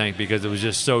bright tank because it was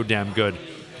just so damn good.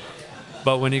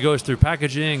 But when it goes through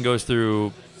packaging, goes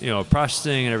through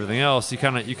processing and everything else, you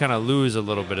kind of lose a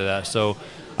little bit of that. So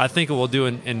I think what we'll do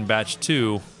in batch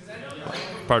 3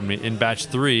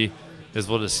 is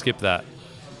we'll just skip that.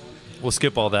 We'll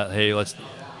skip all that. Hey, let's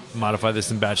modify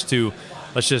this in batch 2.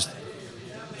 Let's just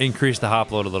increase the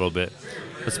hop load a little bit.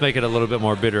 Let's make it a little bit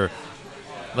more bitter.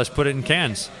 Let's put it in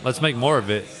cans. Let's make more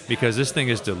of it because this thing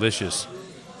is delicious.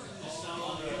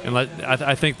 And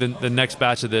I think the next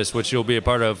batch of this, which you'll be a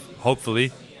part of,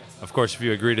 hopefully, of course, if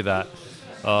you agree to that.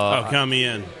 Count me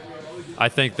in. I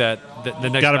think that the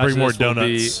next gotta batch bring of more this will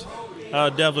donuts.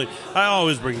 Definitely. I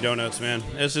always bring donuts, man.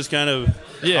 It's just kind of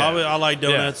I like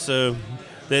donuts, so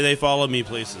they follow me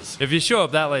places. If you show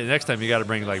up that late next time, you got to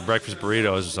bring like breakfast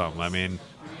burritos or something. I mean,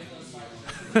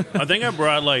 I think I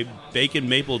brought like bacon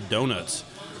maple donuts.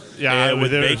 Yeah,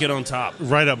 with bacon on top.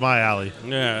 Right up my alley.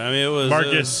 Yeah, I mean, it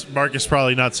was... Marcus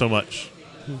probably not so much.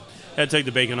 Had to take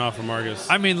the bacon off for Marcus.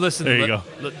 I mean, listen, there you go.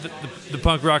 The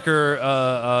punk rocker,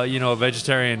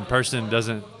 vegetarian person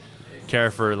doesn't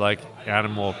care for, like,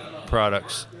 animal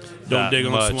products. Don't dig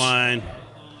on swine.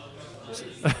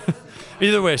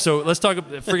 Either way, so let's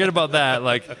forget about that.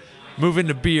 Like, move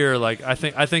into beer. Like, I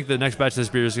think the next batch of this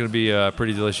beer is going to be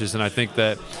pretty delicious, and I think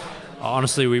that...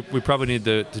 Honestly, we probably need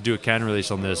to do a can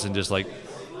release on this and just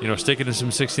stick it in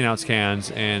some 16-ounce cans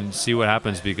and see what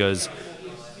happens, because,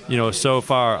 so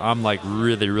far I'm like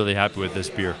really, really happy with this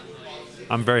beer.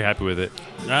 I'm very happy with it.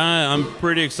 I'm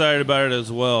pretty excited about it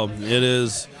as well. It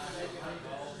is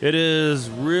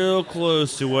real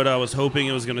close to what I was hoping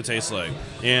it was going to taste like.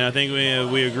 And I think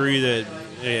we agree that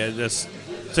this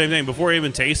same thing. Before you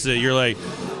even taste it, you're like,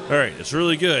 all right, it's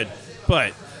really good,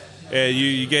 but...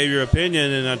 you gave your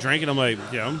opinion, and I drank it. I'm like,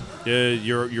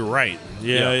 you're right.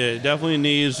 Yeah, it definitely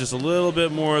needs just a little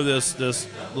bit more of this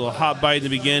little hot bite in the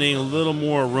beginning, a little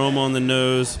more aroma on the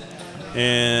nose,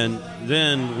 and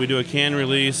then we do a can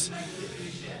release.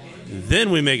 Then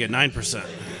we make it 9%.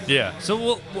 Yeah.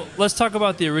 So let's talk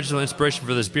about the original inspiration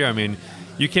for this beer. I mean,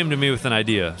 you came to me with an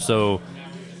idea. So,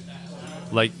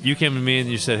 like, you came to me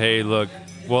and you said, "Hey, look."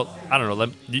 Well, I don't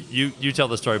know. You tell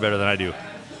the story better than I do.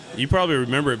 You probably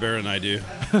remember it better than I do.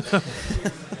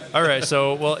 All right,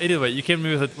 so, anyway, you came to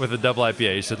me with a double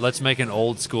IPA. You said, let's make an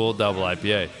old-school double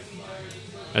IPA.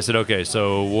 I said, okay,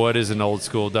 so what is an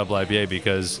old-school double IPA?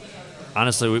 Because,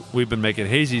 honestly, we've been making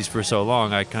hazies for so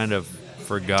long, I kind of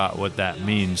forgot what that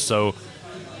means. So,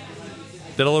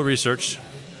 did a little research,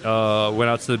 went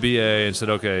out to the BA and said,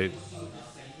 okay,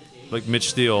 like Mitch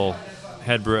Steele,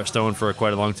 head brewer at Stone for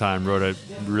quite a long time, wrote a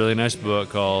really nice book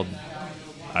called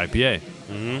IPA.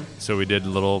 Mm-hmm. So we did a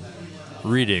little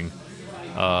reading,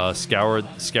 scoured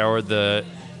the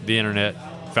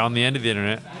internet, found the end of the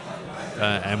internet,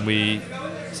 and we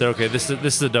said, okay, this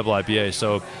is a double IPA.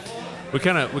 So we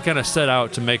kind of set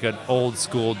out to make an old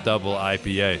school double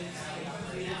IPA.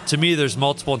 To me, there's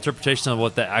multiple interpretations of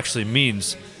what that actually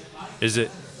means. Is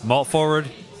it malt forward?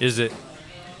 Is it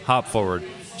hop forward?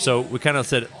 So we kind of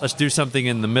said, let's do something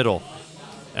in the middle.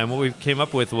 And what we came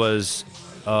up with was,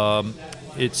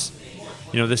 it's,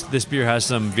 this beer has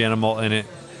some Vienna malt in it.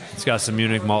 It's got some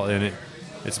Munich malt in it.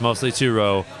 It's mostly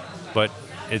 2-row, but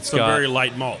it's some got very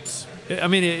light malts. I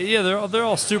mean, they're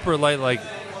all super light, like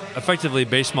effectively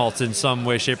base malts in some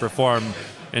way, shape, or form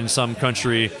in some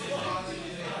country.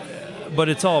 But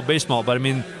it's all base malt. But I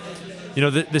mean,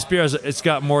 this beer it's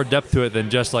got more depth to it than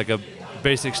just like a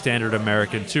basic standard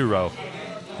American 2-row.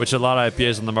 which a lot of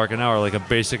IPAs on the market now are like a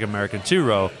basic American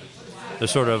 2-row. They're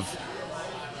sort of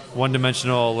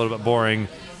one-dimensional, a little bit boring,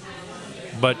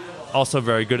 but also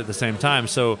very good at the same time.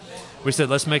 So we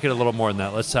said, let's make it a little more than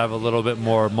that. Let's have a little bit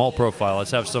more malt profile. Let's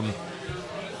have some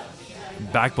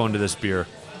backbone to this beer.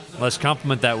 Let's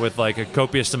complement that with like a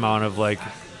copious amount of like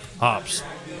hops.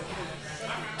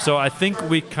 So I think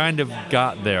we kind of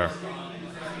got there.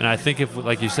 And I think if,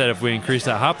 like you said, if we increase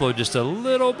that hop load just a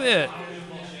little bit,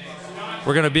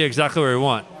 we're going to be exactly where we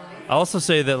want. I'll also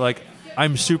say that like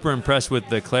I'm super impressed with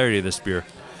the clarity of this beer.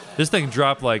 This thing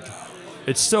dropped like,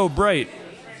 it's so bright.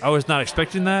 I was not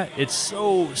expecting that. It's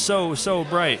so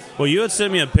bright. Well, you had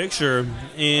sent me a picture,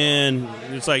 and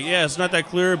it's like, yeah, it's not that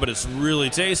clear, but it's really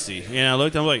tasty. And I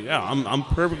looked, I'm like, yeah, I'm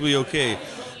perfectly okay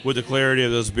with the clarity of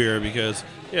this beer because,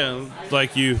 yeah,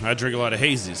 like you, I drink a lot of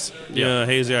hazies,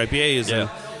 hazy IPAs. Yeah.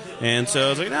 And so I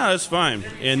was like, no, that's fine.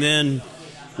 And then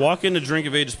walk into Drink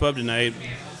of Ages Pub tonight.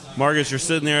 Marcus, you're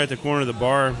sitting there at the corner of the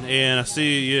bar, and I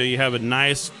see you have a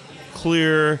nice,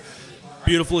 clear,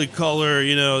 beautifully colored,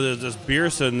 this beer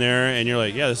sitting there, and you're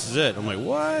like, yeah, this is it. I'm like,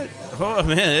 what? Oh,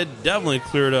 man, it definitely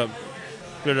cleared up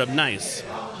nice.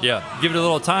 Yeah, give it a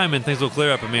little time and things will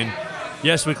clear up. I mean,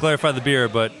 yes, we clarified the beer,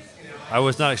 but I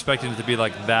was not expecting it to be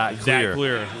like that clear. That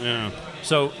clear, yeah.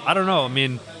 So, I don't know. I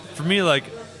mean, for me, like,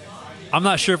 I'm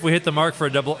not sure if we hit the mark for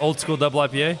a old school double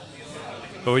IPA,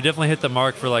 but we definitely hit the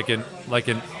mark for like a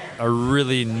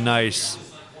really nice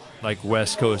like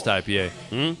West Coast IPA.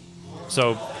 Mm-hmm.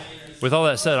 So, with all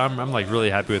that said, I'm like really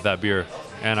happy with that beer,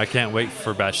 and I can't wait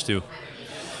for batch 2.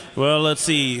 Well, let's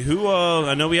see.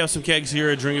 I know we have some kegs here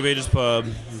at Drink of Ages Pub.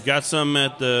 We've got some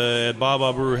at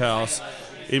Baba Brew House.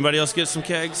 Anybody else get some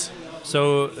kegs?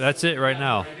 So that's it right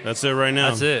now. That's it right now.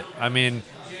 That's it. I mean,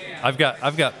 I've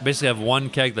got basically have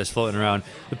one keg that's floating around.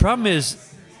 The problem is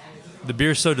the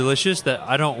beer's so delicious that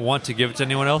I don't want to give it to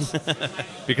anyone else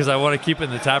because I want to keep it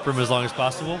in the tap room as long as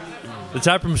possible. The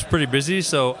tap room's pretty busy,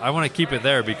 so I want to keep it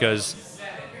there because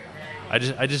I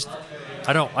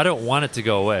don't want it to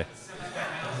go away.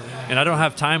 And I don't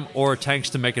have time or tanks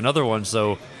to make another one,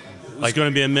 so it's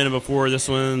going to be a minute before this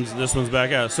one's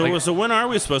back out. So when are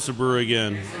we supposed to brew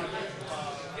again?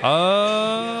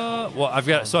 Well, I've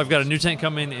got a new tank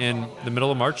coming in the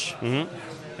middle of March. Mm-hmm.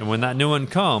 And when that new one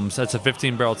comes, that's a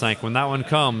 15-barrel tank. When that one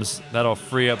comes, that'll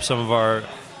free up some of our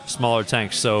smaller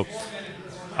tanks. So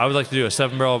I would like to do a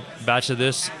 7-barrel batch of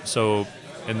this,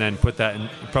 and then put that in,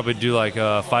 probably do like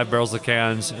 5 barrels of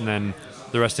cans, and then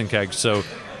the rest in kegs. So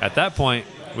at that point,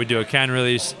 we do a can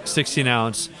release,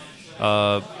 16-ounce.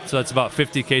 So that's about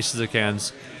 50 cases of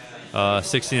cans,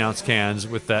 16-ounce cans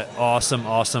with that awesome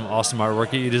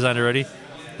artwork that you designed already.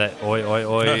 That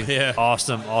oi, yeah.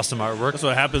 awesome artwork. That's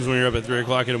what happens when you're up at 3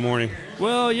 o'clock in the morning.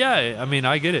 Well, yeah, I mean,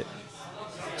 I get it.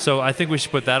 So I think we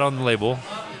should put that on the label.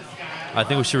 I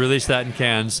think we should release that in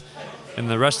cans, and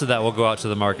the rest of that will go out to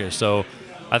the market. So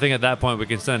I think at that point we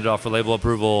can send it off for label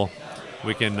approval.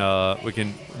 We can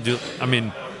do. I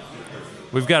mean,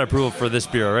 we've got approval for this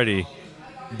beer already,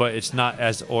 but it's not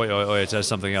as oi. It's as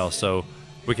something else. So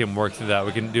we can work through that.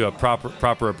 We can do a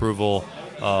proper approval.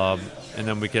 And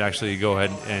then we can actually go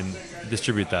ahead and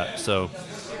distribute that. So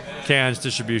cans,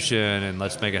 distribution, and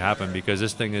let's make it happen because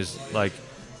this thing is like,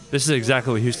 this is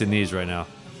exactly what Houston needs right now.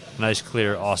 Nice,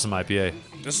 clear, awesome IPA.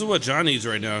 This is what John needs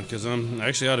right now because I'm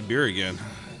actually out of beer again.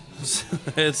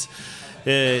 It's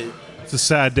a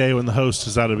sad day when the host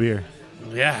is out of beer.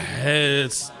 Yeah,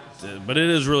 but it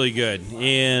is really good.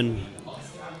 And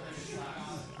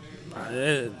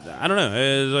I don't know.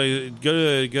 It's like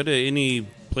go to any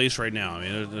place right now. I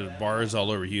mean, there's bars all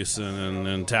over Houston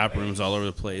and tap rooms all over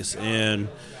the place, and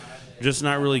just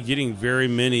not really getting very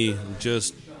many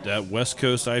just that West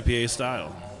Coast IPA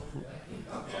style.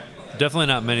 Definitely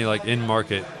not many like in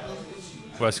market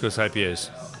West Coast IPAs.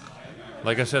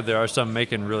 Like I said, there are some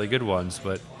making really good ones,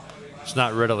 but it's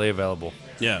not readily available.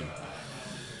 Yeah.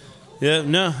 Yeah,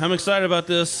 no, I'm excited about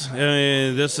this. I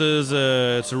mean, it's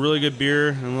a really good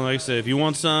beer, and like I said, if you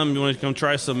want some, you want to come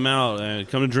try some out,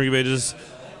 come to Drink of Ages.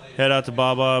 Head out to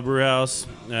Baba Brew House.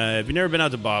 If you've never been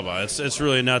out to Baba, it's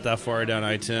really not that far down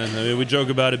I-10. I mean, we joke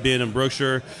about it being in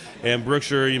Brookshire, and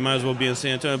Brookshire, you might as well be in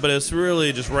San Antonio, but it's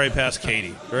really just right past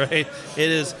Katy, right?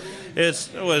 It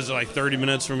was like 30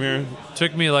 minutes from here.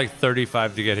 Took me like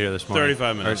 35 to get here this morning.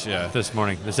 35 minutes, yeah. This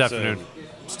afternoon.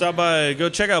 Stop by, go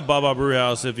check out Baba Brew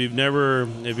House if you've never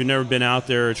been out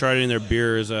there or tried any of their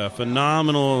beers.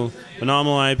 Phenomenal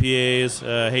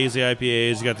IPAs, hazy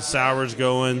IPAs. You got the sours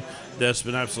going. That's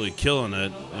been absolutely killing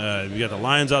it. You got the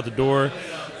lines out the door.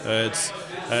 It's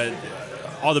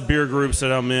all the beer groups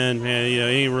that I'm in, man.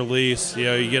 Any release,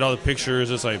 you get all the pictures.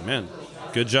 It's like, man,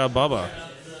 good job, Baba.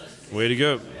 Way to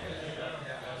go.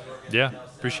 Yeah,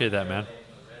 appreciate that, man.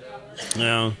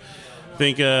 Now, I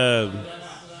think I'm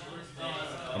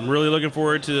really looking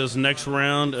forward to this next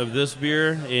round of this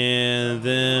beer, and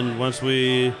then once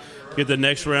we get the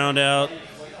next round out,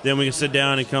 then we can sit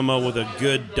down and come up with a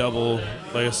good double.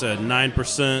 Like I said,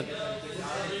 9%.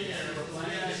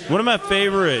 One of my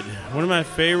favorite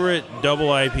double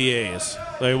IPAs.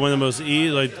 Like one of the most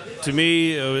to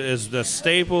me is the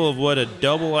staple of what a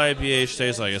double IPA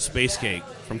tastes like. A Space Cake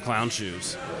from Clown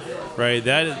Shoes, right?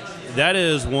 That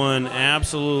is one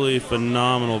absolutely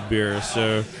phenomenal beer.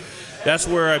 So that's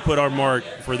where I put our mark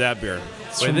for that beer.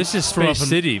 Wait, this is Space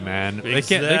City, man.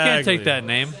 Exactly. They can't take that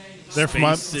name. They're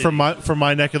from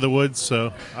my neck of the woods,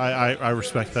 so I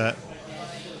respect that.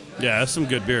 Yeah, that's some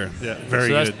good beer. Yeah, very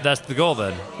good. That's the goal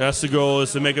then. That's the goal,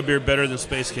 is to make a beer better than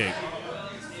Space Cake.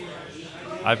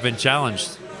 I've been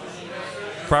challenged.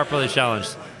 Properly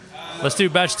challenged. Let's do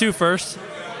batch 2 first,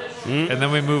 and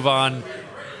then we move on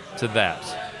to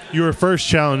that. You were first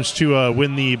challenged to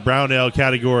win the brown ale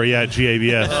category at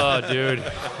GABS. Oh, dude.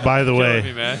 By the way.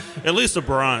 Me, man. At least a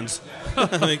bronze.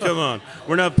 I mean, come on.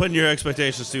 We're not putting your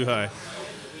expectations too high.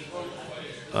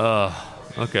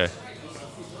 Okay.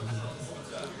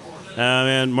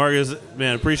 Man, Marcus,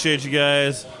 man, appreciate you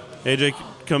guys. AJ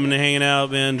coming and hanging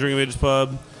out, man, Drink of Ages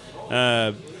Pub.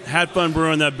 Had fun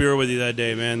brewing that beer with you that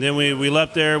day, man. Then we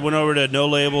left there, went over to No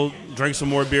Label, drank some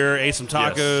more beer, ate some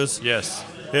tacos. Yes.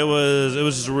 It was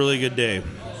just a really good day.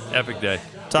 Epic day.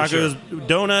 Tacos,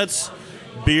 donuts,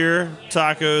 beer,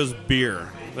 tacos, beer.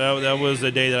 That was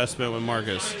the day that I spent with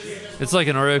Marcus. It's like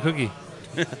an Oreo cookie.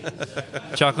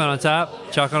 Chocolate on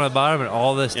top, chocolate on the bottom, and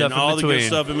all this stuff and all in between. the good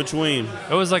stuff in between.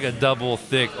 It was like a double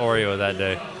thick Oreo that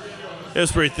day. It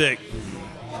was pretty thick.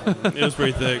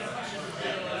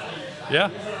 Yeah,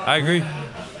 I agree.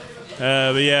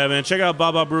 But yeah, man, check out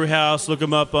Baba Brew House. Look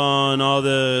them up on all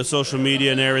the social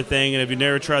media and everything. And if you've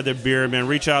never tried their beer, man,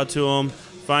 reach out to them.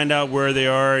 Find out where they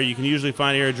are. You can usually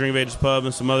find it here at Drink of Ages Pub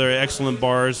and some other excellent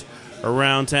bars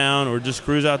around town, or just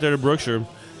cruise out there to Brookshire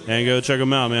and go check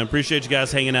them out, man. Appreciate you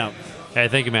guys hanging out. Hey,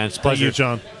 thank you, man. It's a Thank pleasure. you,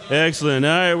 John. Excellent.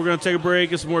 All right, we're going to take a break,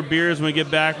 get some more beers. When we get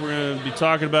back, we're going to be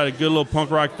talking about a good little punk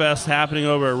rock fest happening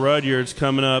over at Rudyard's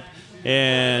coming up.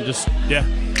 And just, yeah,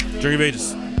 Drink of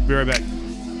Ages. Be right back.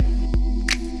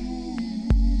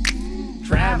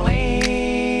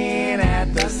 Traveling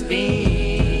at the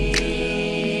speed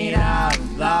of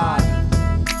thought.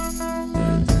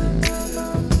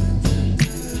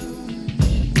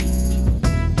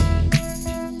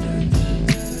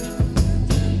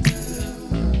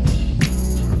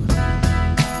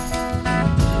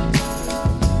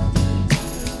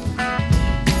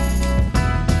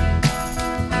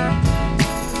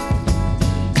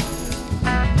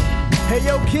 Hey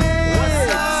yo kids,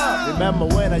 what's up? Remember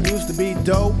when I used to be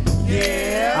dope?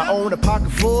 Yeah. I own a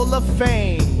pocket full of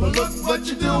fame. Well, look what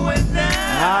you're doing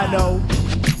now. I know.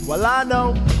 Well, I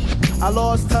know. I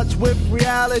lost touch with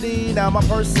reality. Now my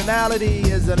personality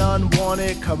is an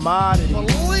unwanted commodity.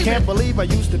 Can't believe I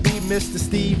used to be Mr.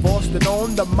 Steve Austin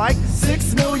on the mic.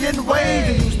 6 million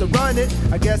ways I used to run it.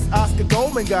 I guess Oscar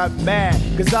Goldman got mad,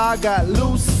 cause I got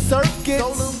loose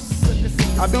circuits.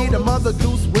 I be the mother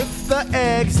goose with the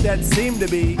eggs that seem to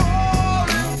be.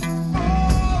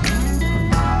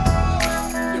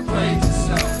 You played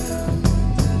yourself.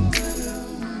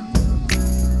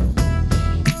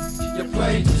 You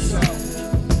played yourself.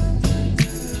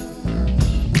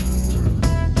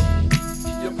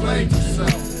 You played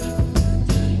yourself.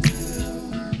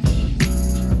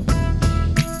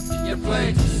 You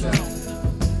played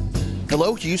yourself.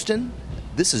 Hello, Houston.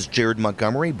 This is Jared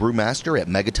Montgomery, brewmaster at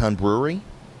Megaton Brewery.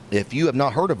 If you have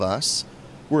not heard of us,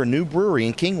 we're a new brewery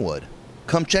in Kingwood.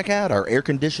 Come check out our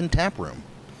air-conditioned tap room.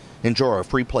 Enjoy our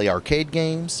free-play arcade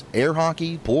games, air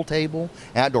hockey, pool table,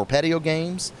 outdoor patio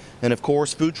games, and of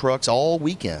course, food trucks all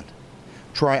weekend.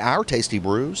 Try our tasty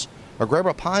brews, or grab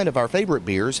a pint of our favorite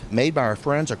beers made by our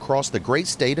friends across the great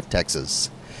state of Texas.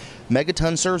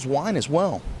 Megaton serves wine as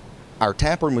well. Our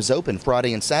tap room is open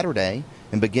Friday and Saturday,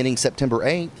 and beginning September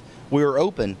 8th, we are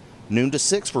open noon to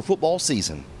 6 for football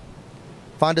season.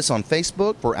 Find us on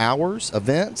Facebook for hours,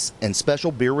 events, and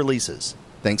special beer releases.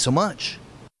 Thanks so much.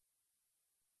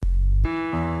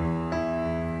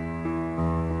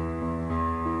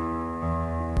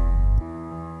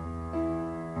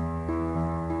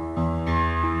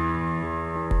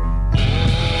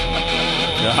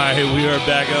 All right, we are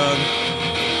back on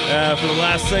for the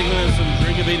last segment of some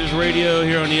Drink of Ages Radio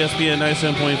here on ESPN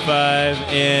 97.5.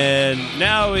 And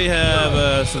now we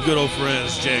have some good old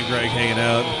friends, Jay and Greg, hanging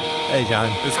out. Hey,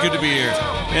 John. It's good to be here.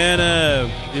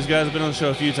 And these guys have been on the show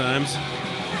a few times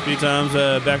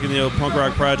back in the old Punk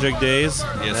Rock Project days.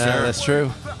 Yes, sir. That's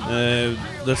true.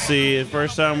 Let's see. The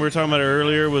first time we were talking about it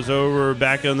earlier was over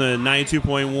back on the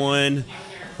 92.1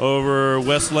 over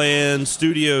Westland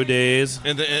Studio days.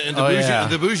 In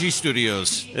the bougie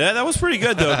studios. Yeah, that was pretty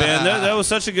good, though, man. That was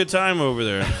such a good time over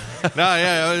there. No,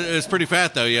 yeah, it was pretty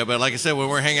fat, though, yeah. But like I said, when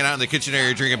we're hanging out in the kitchen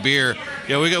area drinking beer,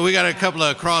 yeah, we got a couple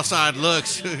of cross-eyed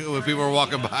looks when people were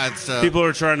walking by and stuff. People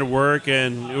are trying to work,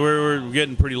 and we're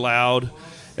getting pretty loud.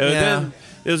 Then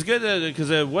it was good because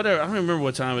whatever, I don't remember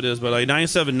what time it is, but like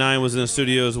 97.9 was in the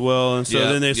studio as well. And so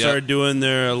then they started doing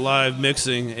their live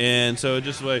mixing. And so it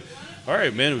just like, all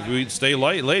right, man, if we stay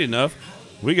late enough,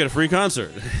 we get a free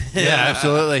concert. Yeah,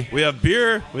 absolutely. We have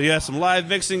beer. We got some live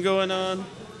mixing going on.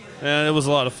 And it was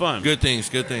a lot of fun. Good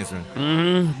things, man.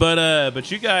 Mm-hmm.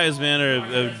 But you guys, man,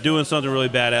 are doing something really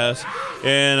badass.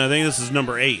 And I think this is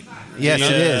number 8. Yes,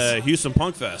 it is. Houston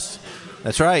Punk Fest.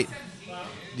 That's right.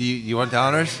 Do you want the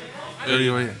honors?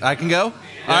 I can go? All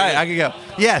right, I can go.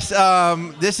 Yes,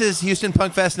 this is Houston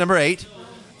Punk Fest number 8.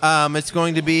 It's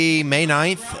going to be May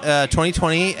 9th,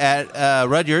 2020 at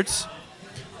Rudyard's.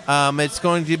 It's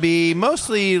going to be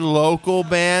mostly local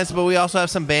bands, but we also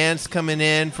have some bands coming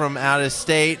in from out of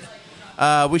state.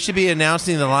 We should be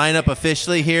announcing the lineup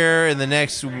officially here in the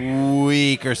next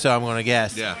week or so, I'm going to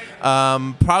guess. Yeah.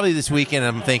 Probably this weekend,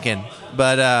 I'm thinking.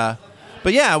 But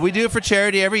yeah, we do it for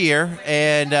charity every year,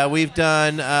 and we've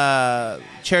done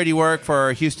charity work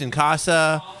for Houston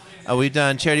Casa. We've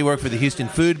done charity work for the Houston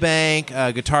Food Bank,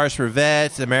 Guitars for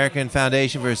Vets, American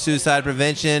Foundation for Suicide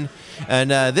Prevention,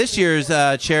 and this year's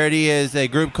charity is a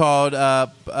group called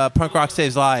Punk Rock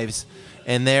Saves Lives.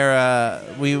 And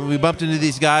we bumped into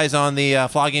these guys on the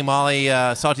Flogging Molly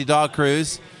Salty Dog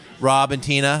cruise, Rob and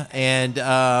Tina, and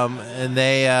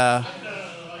they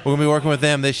we're gonna be working with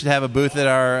them. They should have a booth at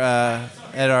our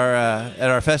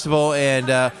festival,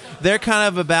 and they're kind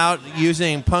of about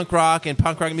using punk rock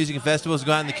music and festivals to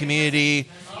go out in the community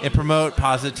and promote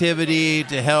positivity,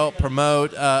 to help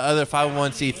promote other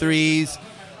 501c3s.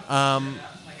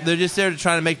 They're just there to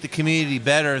try to make the community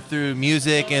better through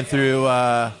music and through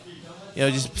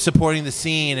just supporting the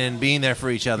scene and being there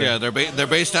for each other. Yeah, they're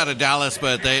based out of Dallas,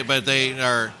 but they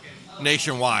are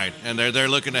nationwide, and they're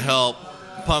looking to help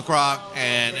punk rock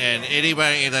and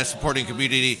anybody that's supporting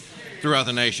community throughout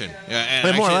the nation. Yeah,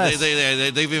 and more or actually,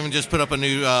 less. they've even just put up a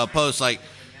new post like,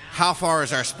 how far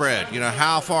is our spread?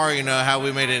 How far, how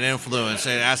we made an influence,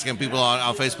 and asking people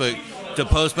on Facebook to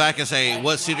post back and say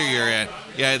what city you're in.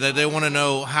 Yeah, they want to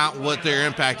know what their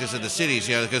impact is in the cities.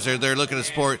 Because they're looking to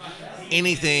support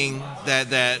anything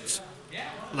that's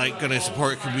like going to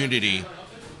support community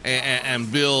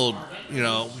and build,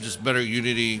 just better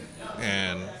unity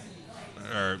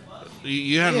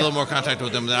you have a little more contact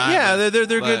with them than I have. They're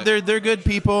good. They're good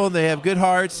people. They have good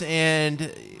hearts,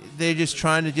 and they're just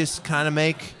trying to just kind of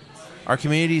make our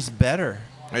communities better.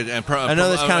 I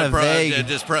know that's kind of vague.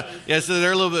 So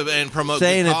they're a little bit and promote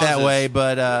saying good it that causes, way,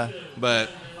 but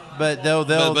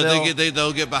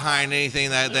they'll get behind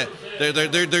anything that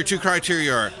their two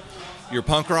criteria are: you're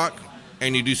punk rock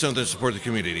and you do something to support the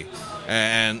community,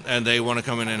 and they want to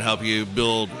come in and help you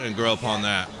build and grow upon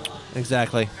that.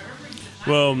 Exactly.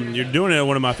 Well, you're doing it at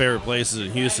one of my favorite places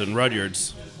in Houston,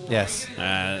 Rudyard's. Yes.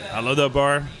 I love that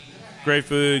bar. Great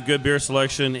food, good beer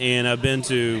selection, and I've been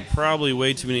to probably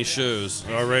way too many shows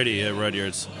already at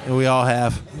Rudyard's. And we all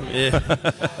have. Yeah.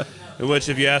 In which,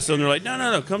 if you ask them, they're like,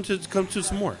 no, come to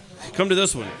some more. Come to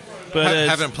this one. But I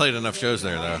haven't played enough shows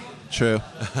there, though. True.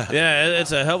 Yeah,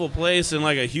 it's a hell of a place and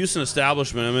like a Houston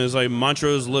establishment. I mean, it's like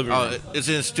Montrose living room. It's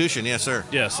an institution, yes, sir.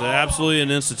 Yes, absolutely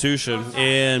an institution.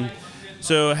 And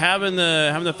so having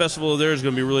the festival there is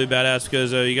going to be really badass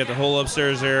because you got the whole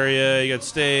upstairs area, you got the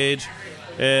stage.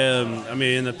 I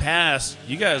mean, in the past,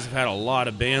 you guys have had a lot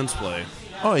of bands play.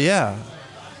 Oh, yeah.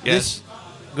 Yes.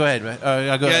 Go ahead, man.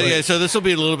 Go ahead. Yeah, so this will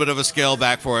be a little bit of a scale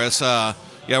back for us.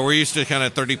 We're used to kind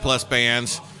of 30-plus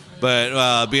bands,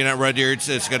 but being at Rudyard's,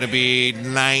 it's going to be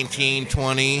 19,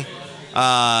 20.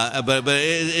 But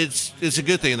it's a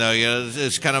good thing, though.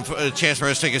 It's kind of a chance for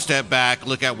us to take a step back,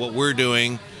 look at what we're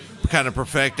doing, kind of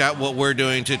perfect out what we're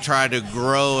doing to try to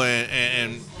grow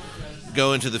and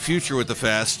go into the future with the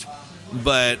fest.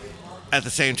 But at the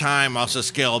same time, also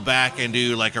scale back and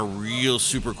do like a real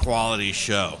super quality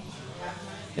show.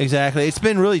 Exactly. It's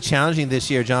been really challenging this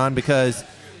year, John, because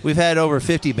we've had over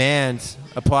 50 bands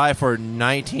apply for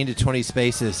 19 to 20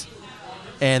 spaces.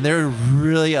 And there are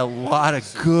really a lot of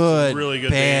good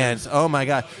bands. Oh, my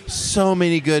God. So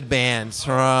many good bands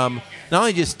from not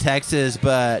only just Texas,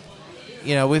 but,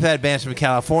 we've had bands from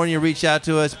California reach out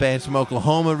to us, bands from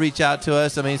Oklahoma reach out to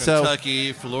us. I mean,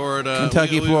 Kentucky, Florida.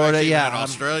 Florida, yeah.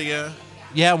 Australia.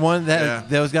 Yeah,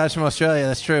 those guys from Australia,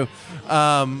 that's true.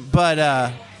 But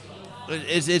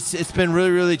it's been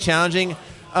really, really challenging.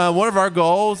 One of our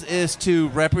goals is to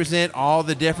represent all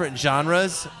the different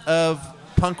genres of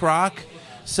punk rock.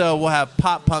 So we'll have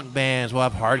pop punk bands, we'll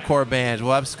have hardcore bands,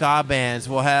 we'll have ska bands,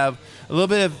 we'll have a little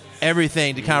bit of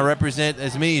everything to kind of represent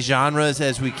as many genres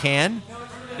as we can.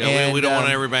 Yeah, And, we don't want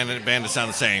every band to sound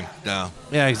the same. No.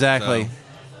 Yeah, exactly.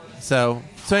 So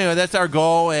anyway, that's our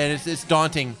goal, and it's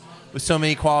daunting with so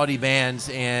many quality bands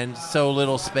and so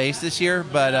little space this year.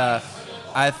 But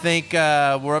I think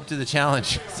we're up to the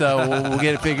challenge. So we'll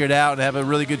get it figured out and have a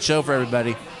really good show for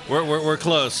everybody. We're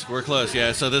close. We're close,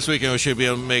 yeah. So this weekend we should be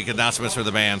able to make announcements for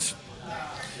the bands.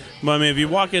 Well, I mean, if you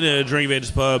walk into a Drink of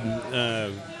Ages pub,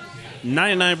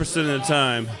 99% of the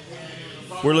time,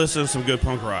 we're listening to some good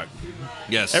punk rock.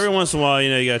 Yes. Every once in a while,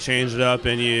 you got to change it up,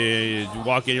 and you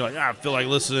walk in, you're like, I feel like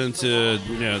listening to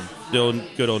the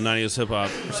good old 90s hip hop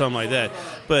or something like that.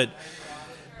 But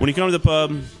when you come to the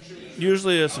pub,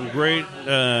 usually there's some great,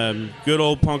 good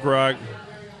old punk rock.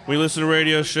 We listen to a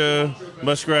radio show.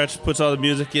 Muskratch puts all the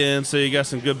music in, so you got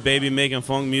some good baby making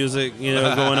funk music, going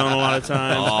on a lot of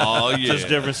times. Oh yeah, just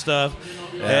different stuff.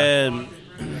 Yeah. And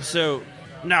so,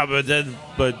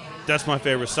 but that's my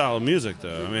favorite style of music,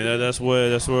 though. I mean, that's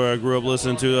where I grew up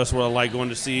listening to. That's what I like going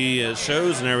to see at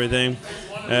shows and everything.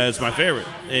 It's my favorite.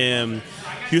 And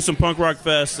Houston Punk Rock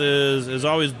Fest has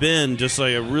always been just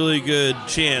like a really good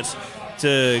chance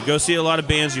to go see a lot of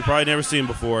bands you've probably never seen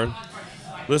before.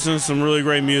 Listen to some really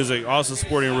great music, also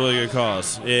supporting a really good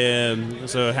cause. And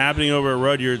so happening over at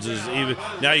Rudyard's is even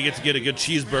now you get to get a good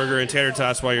cheeseburger and tater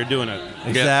tots while you're doing it.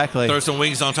 Exactly. Throw some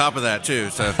wings on top of that too.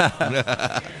 So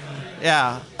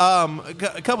yeah.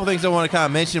 A couple things I want to kind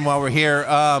of mention while we're here.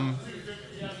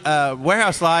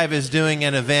 Warehouse Live is doing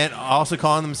an event also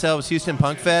calling themselves Houston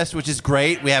Punk Fest, which is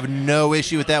great. We have no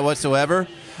issue with that whatsoever.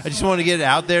 I just want to get it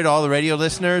out there to all the radio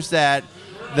listeners that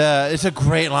it's a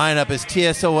great lineup. It's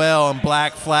TSOL and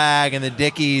Black Flag and the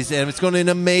Dickies, and it's going to be an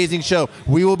amazing show.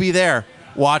 We will be there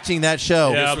watching that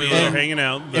show. Yeah, I'll be there hanging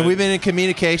out. And we've been in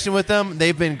communication with them.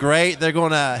 They've been great. They're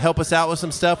going to help us out with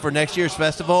some stuff for next year's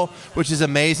festival, which is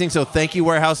amazing. So thank you,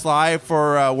 Warehouse Live,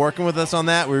 for working with us on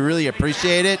that. We really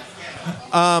appreciate it.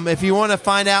 If you want to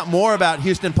find out more about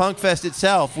Houston Punk Fest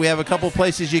itself, we have a couple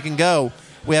places you can go.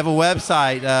 We have a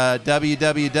website,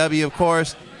 www, of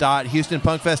course,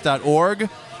 .HoustonPunkFest.org,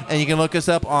 and you can look us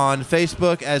up on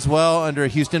Facebook as well under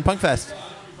Houston Punk Fest.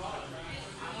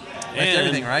 That's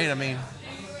everything, right? I mean,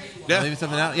 leaving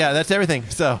something out? Yeah, that's everything.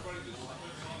 So,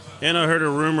 and I heard a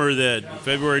rumor that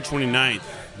February 29th,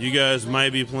 you guys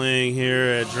might be playing here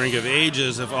at Drink of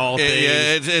Ages if all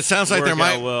things it sounds like work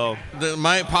there out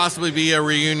might possibly be a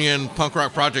reunion punk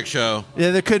rock project show.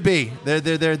 Yeah, there could be. There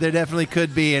definitely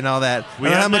could be, and all that. I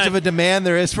don't know how much of a demand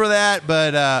there is for that,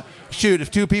 but shoot,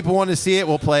 if two people want to see it,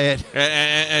 we'll play it.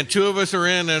 And two of us are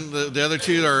in, and the other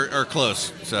two are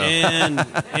close. So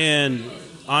and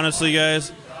honestly,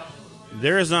 guys,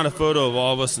 there is not a photo of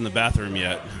all of us in the bathroom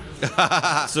yet.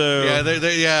 So yeah,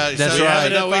 that's so,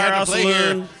 right. No, we had to play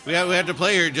here. We had to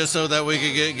play here just so that we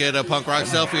could get a punk rock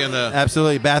selfie in the.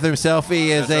 Absolutely, bathroom selfie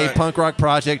is That's right. punk rock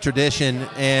project tradition,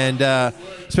 and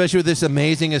especially with this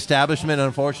amazing establishment.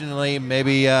 Unfortunately,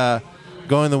 maybe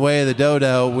going the way of the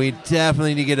dodo, we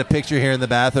definitely need to get a picture here in the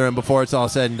bathroom before it's all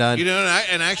said and done.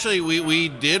 And actually, we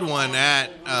did one at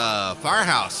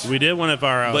Firehouse. We did one at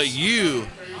Firehouse, but you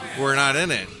were not in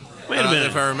it. Wait a minute.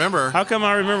 If I remember. How come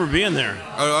I remember being there?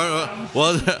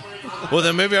 Well,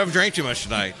 then maybe I've drank too much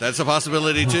tonight. That's a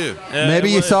possibility too. Maybe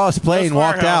you saw us play and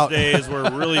walked out. Days were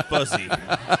really fussy.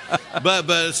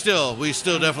 But still, we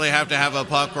still definitely have to have a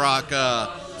punk rock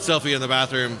selfie in the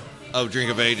bathroom of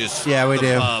Drink of Ages. Yeah, we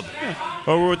do. Pub.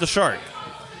 Over with the shark.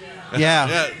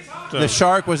 Yeah. The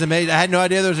shark was amazing. I had no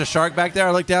idea there was a shark back there.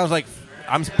 I looked down. I was like,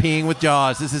 I'm peeing with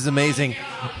Jaws. This is amazing.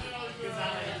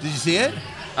 Did you see it?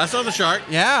 I saw the shark.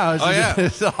 Yeah. Yeah.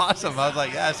 It's awesome. I was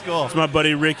like, yeah, it's cool. It's my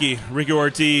buddy Ricky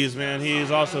Ortiz, man. He's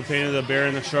also painted the bear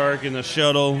and the shark and the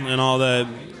shuttle and all that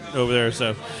over there.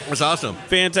 So it's awesome.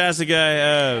 Fantastic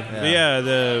guy.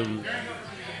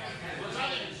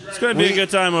 It's going to be a good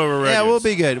time over Records. Yeah, we'll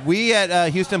be good. We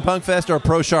at Houston Punk Fest are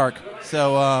Pro Shark.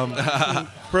 So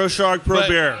Pro Shark, Pro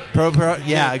Bear.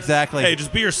 Yeah, exactly. Hey,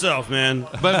 just be yourself, man.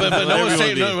 But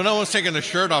no one's taking the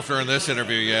shirt off during this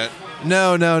interview yet.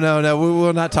 No. We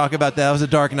will not talk about that. It was a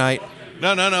dark night.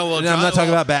 No. Well, I'm not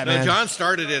talking about Batman. No, John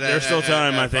started it. There's still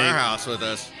time, I think. Firehouse with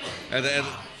us, and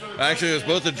actually it was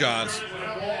both of Johns.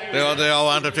 They all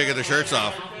wound up taking their shirts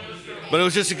off. But it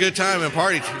was just a good time and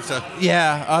party. So.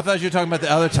 Yeah, I thought you were talking about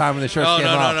the other time when the shirts came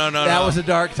off. No. That was a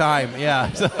dark time. Yeah.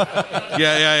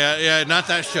 Yeah. Not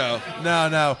that show.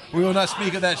 No. We will not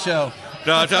speak of that show.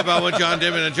 No, I'm talking about when John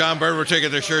Dimon and John Bird were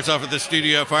taking their shirts off at the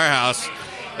studio at Firehouse.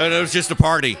 And it was just a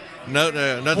party.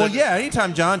 Nothing. Well, yeah.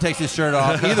 Anytime John takes his shirt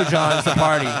off, either John, it's a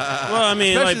party. Well, I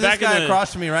mean, especially like this back guy in the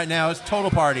across from me right now, it's total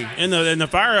party. in the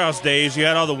firehouse days, you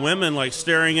had all the women like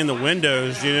staring in the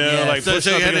windows, you know, Yeah. like So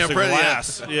pushing you up had against to the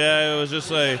impress- glass. Yeah, it was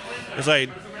just like it's like,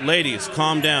 ladies,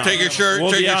 calm down. Take your shirt, We'll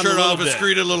take be your out in a shirt little off and bit.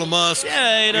 screed a little musk.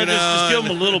 Yeah, you know, you just give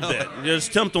them a and- little bit.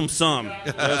 Just tempt them some.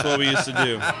 That's what we used to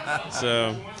do.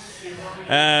 So,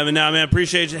 and now, man,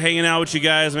 appreciate you hanging out with you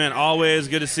guys, man. Always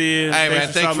good to see you. Hey, man,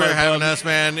 thanks stopping for by, having bud. us,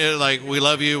 man. Like, we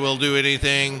love you. We'll do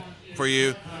anything for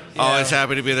you. Always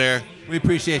happy to be there. We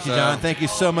appreciate you, So- John. Thank you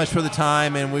so much for the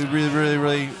time, and we really, really,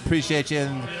 really appreciate you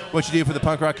and what you do for the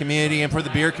punk rock community and for the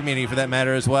beer community, for that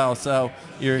matter, as well. So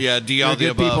you're D you're all the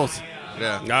good above. peoples.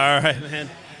 Yeah. All right, man.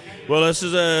 Well, this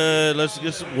is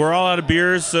we're all out of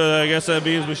beers, so I guess that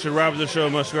means we should wrap up the show,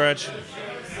 Muskratch.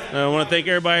 I want to thank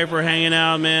everybody for hanging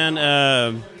out,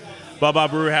 man. Baba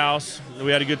Brew House. We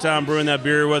had a good time brewing that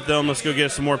beer with them. Let's go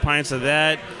get some more pints of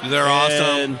that. They're awesome.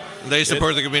 And They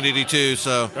support the community, too,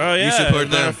 so Oh, yeah. you support As a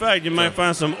matter them. of fact, you might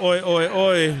find some oi, oi,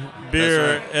 oi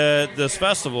beer at this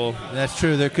festival. That's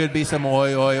true. There could be some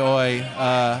oi, oi, oi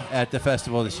at the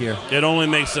festival this year. It only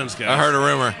makes sense, guys. I heard a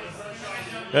rumor.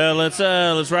 Let's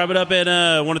wrap it up, and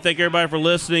I want to thank everybody for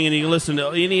listening. And you can listen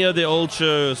to any of the old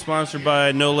shows sponsored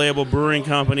by No Label Brewing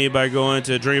Company by going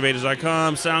to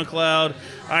drinkofages.com, SoundCloud,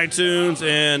 iTunes,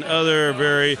 and other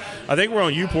I think we're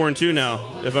on YouPorn too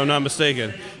now, if I'm not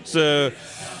mistaken. So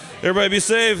everybody be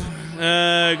safe.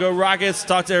 Go Rockets.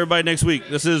 Talk to everybody next week.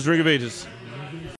 This is Drink of Ages.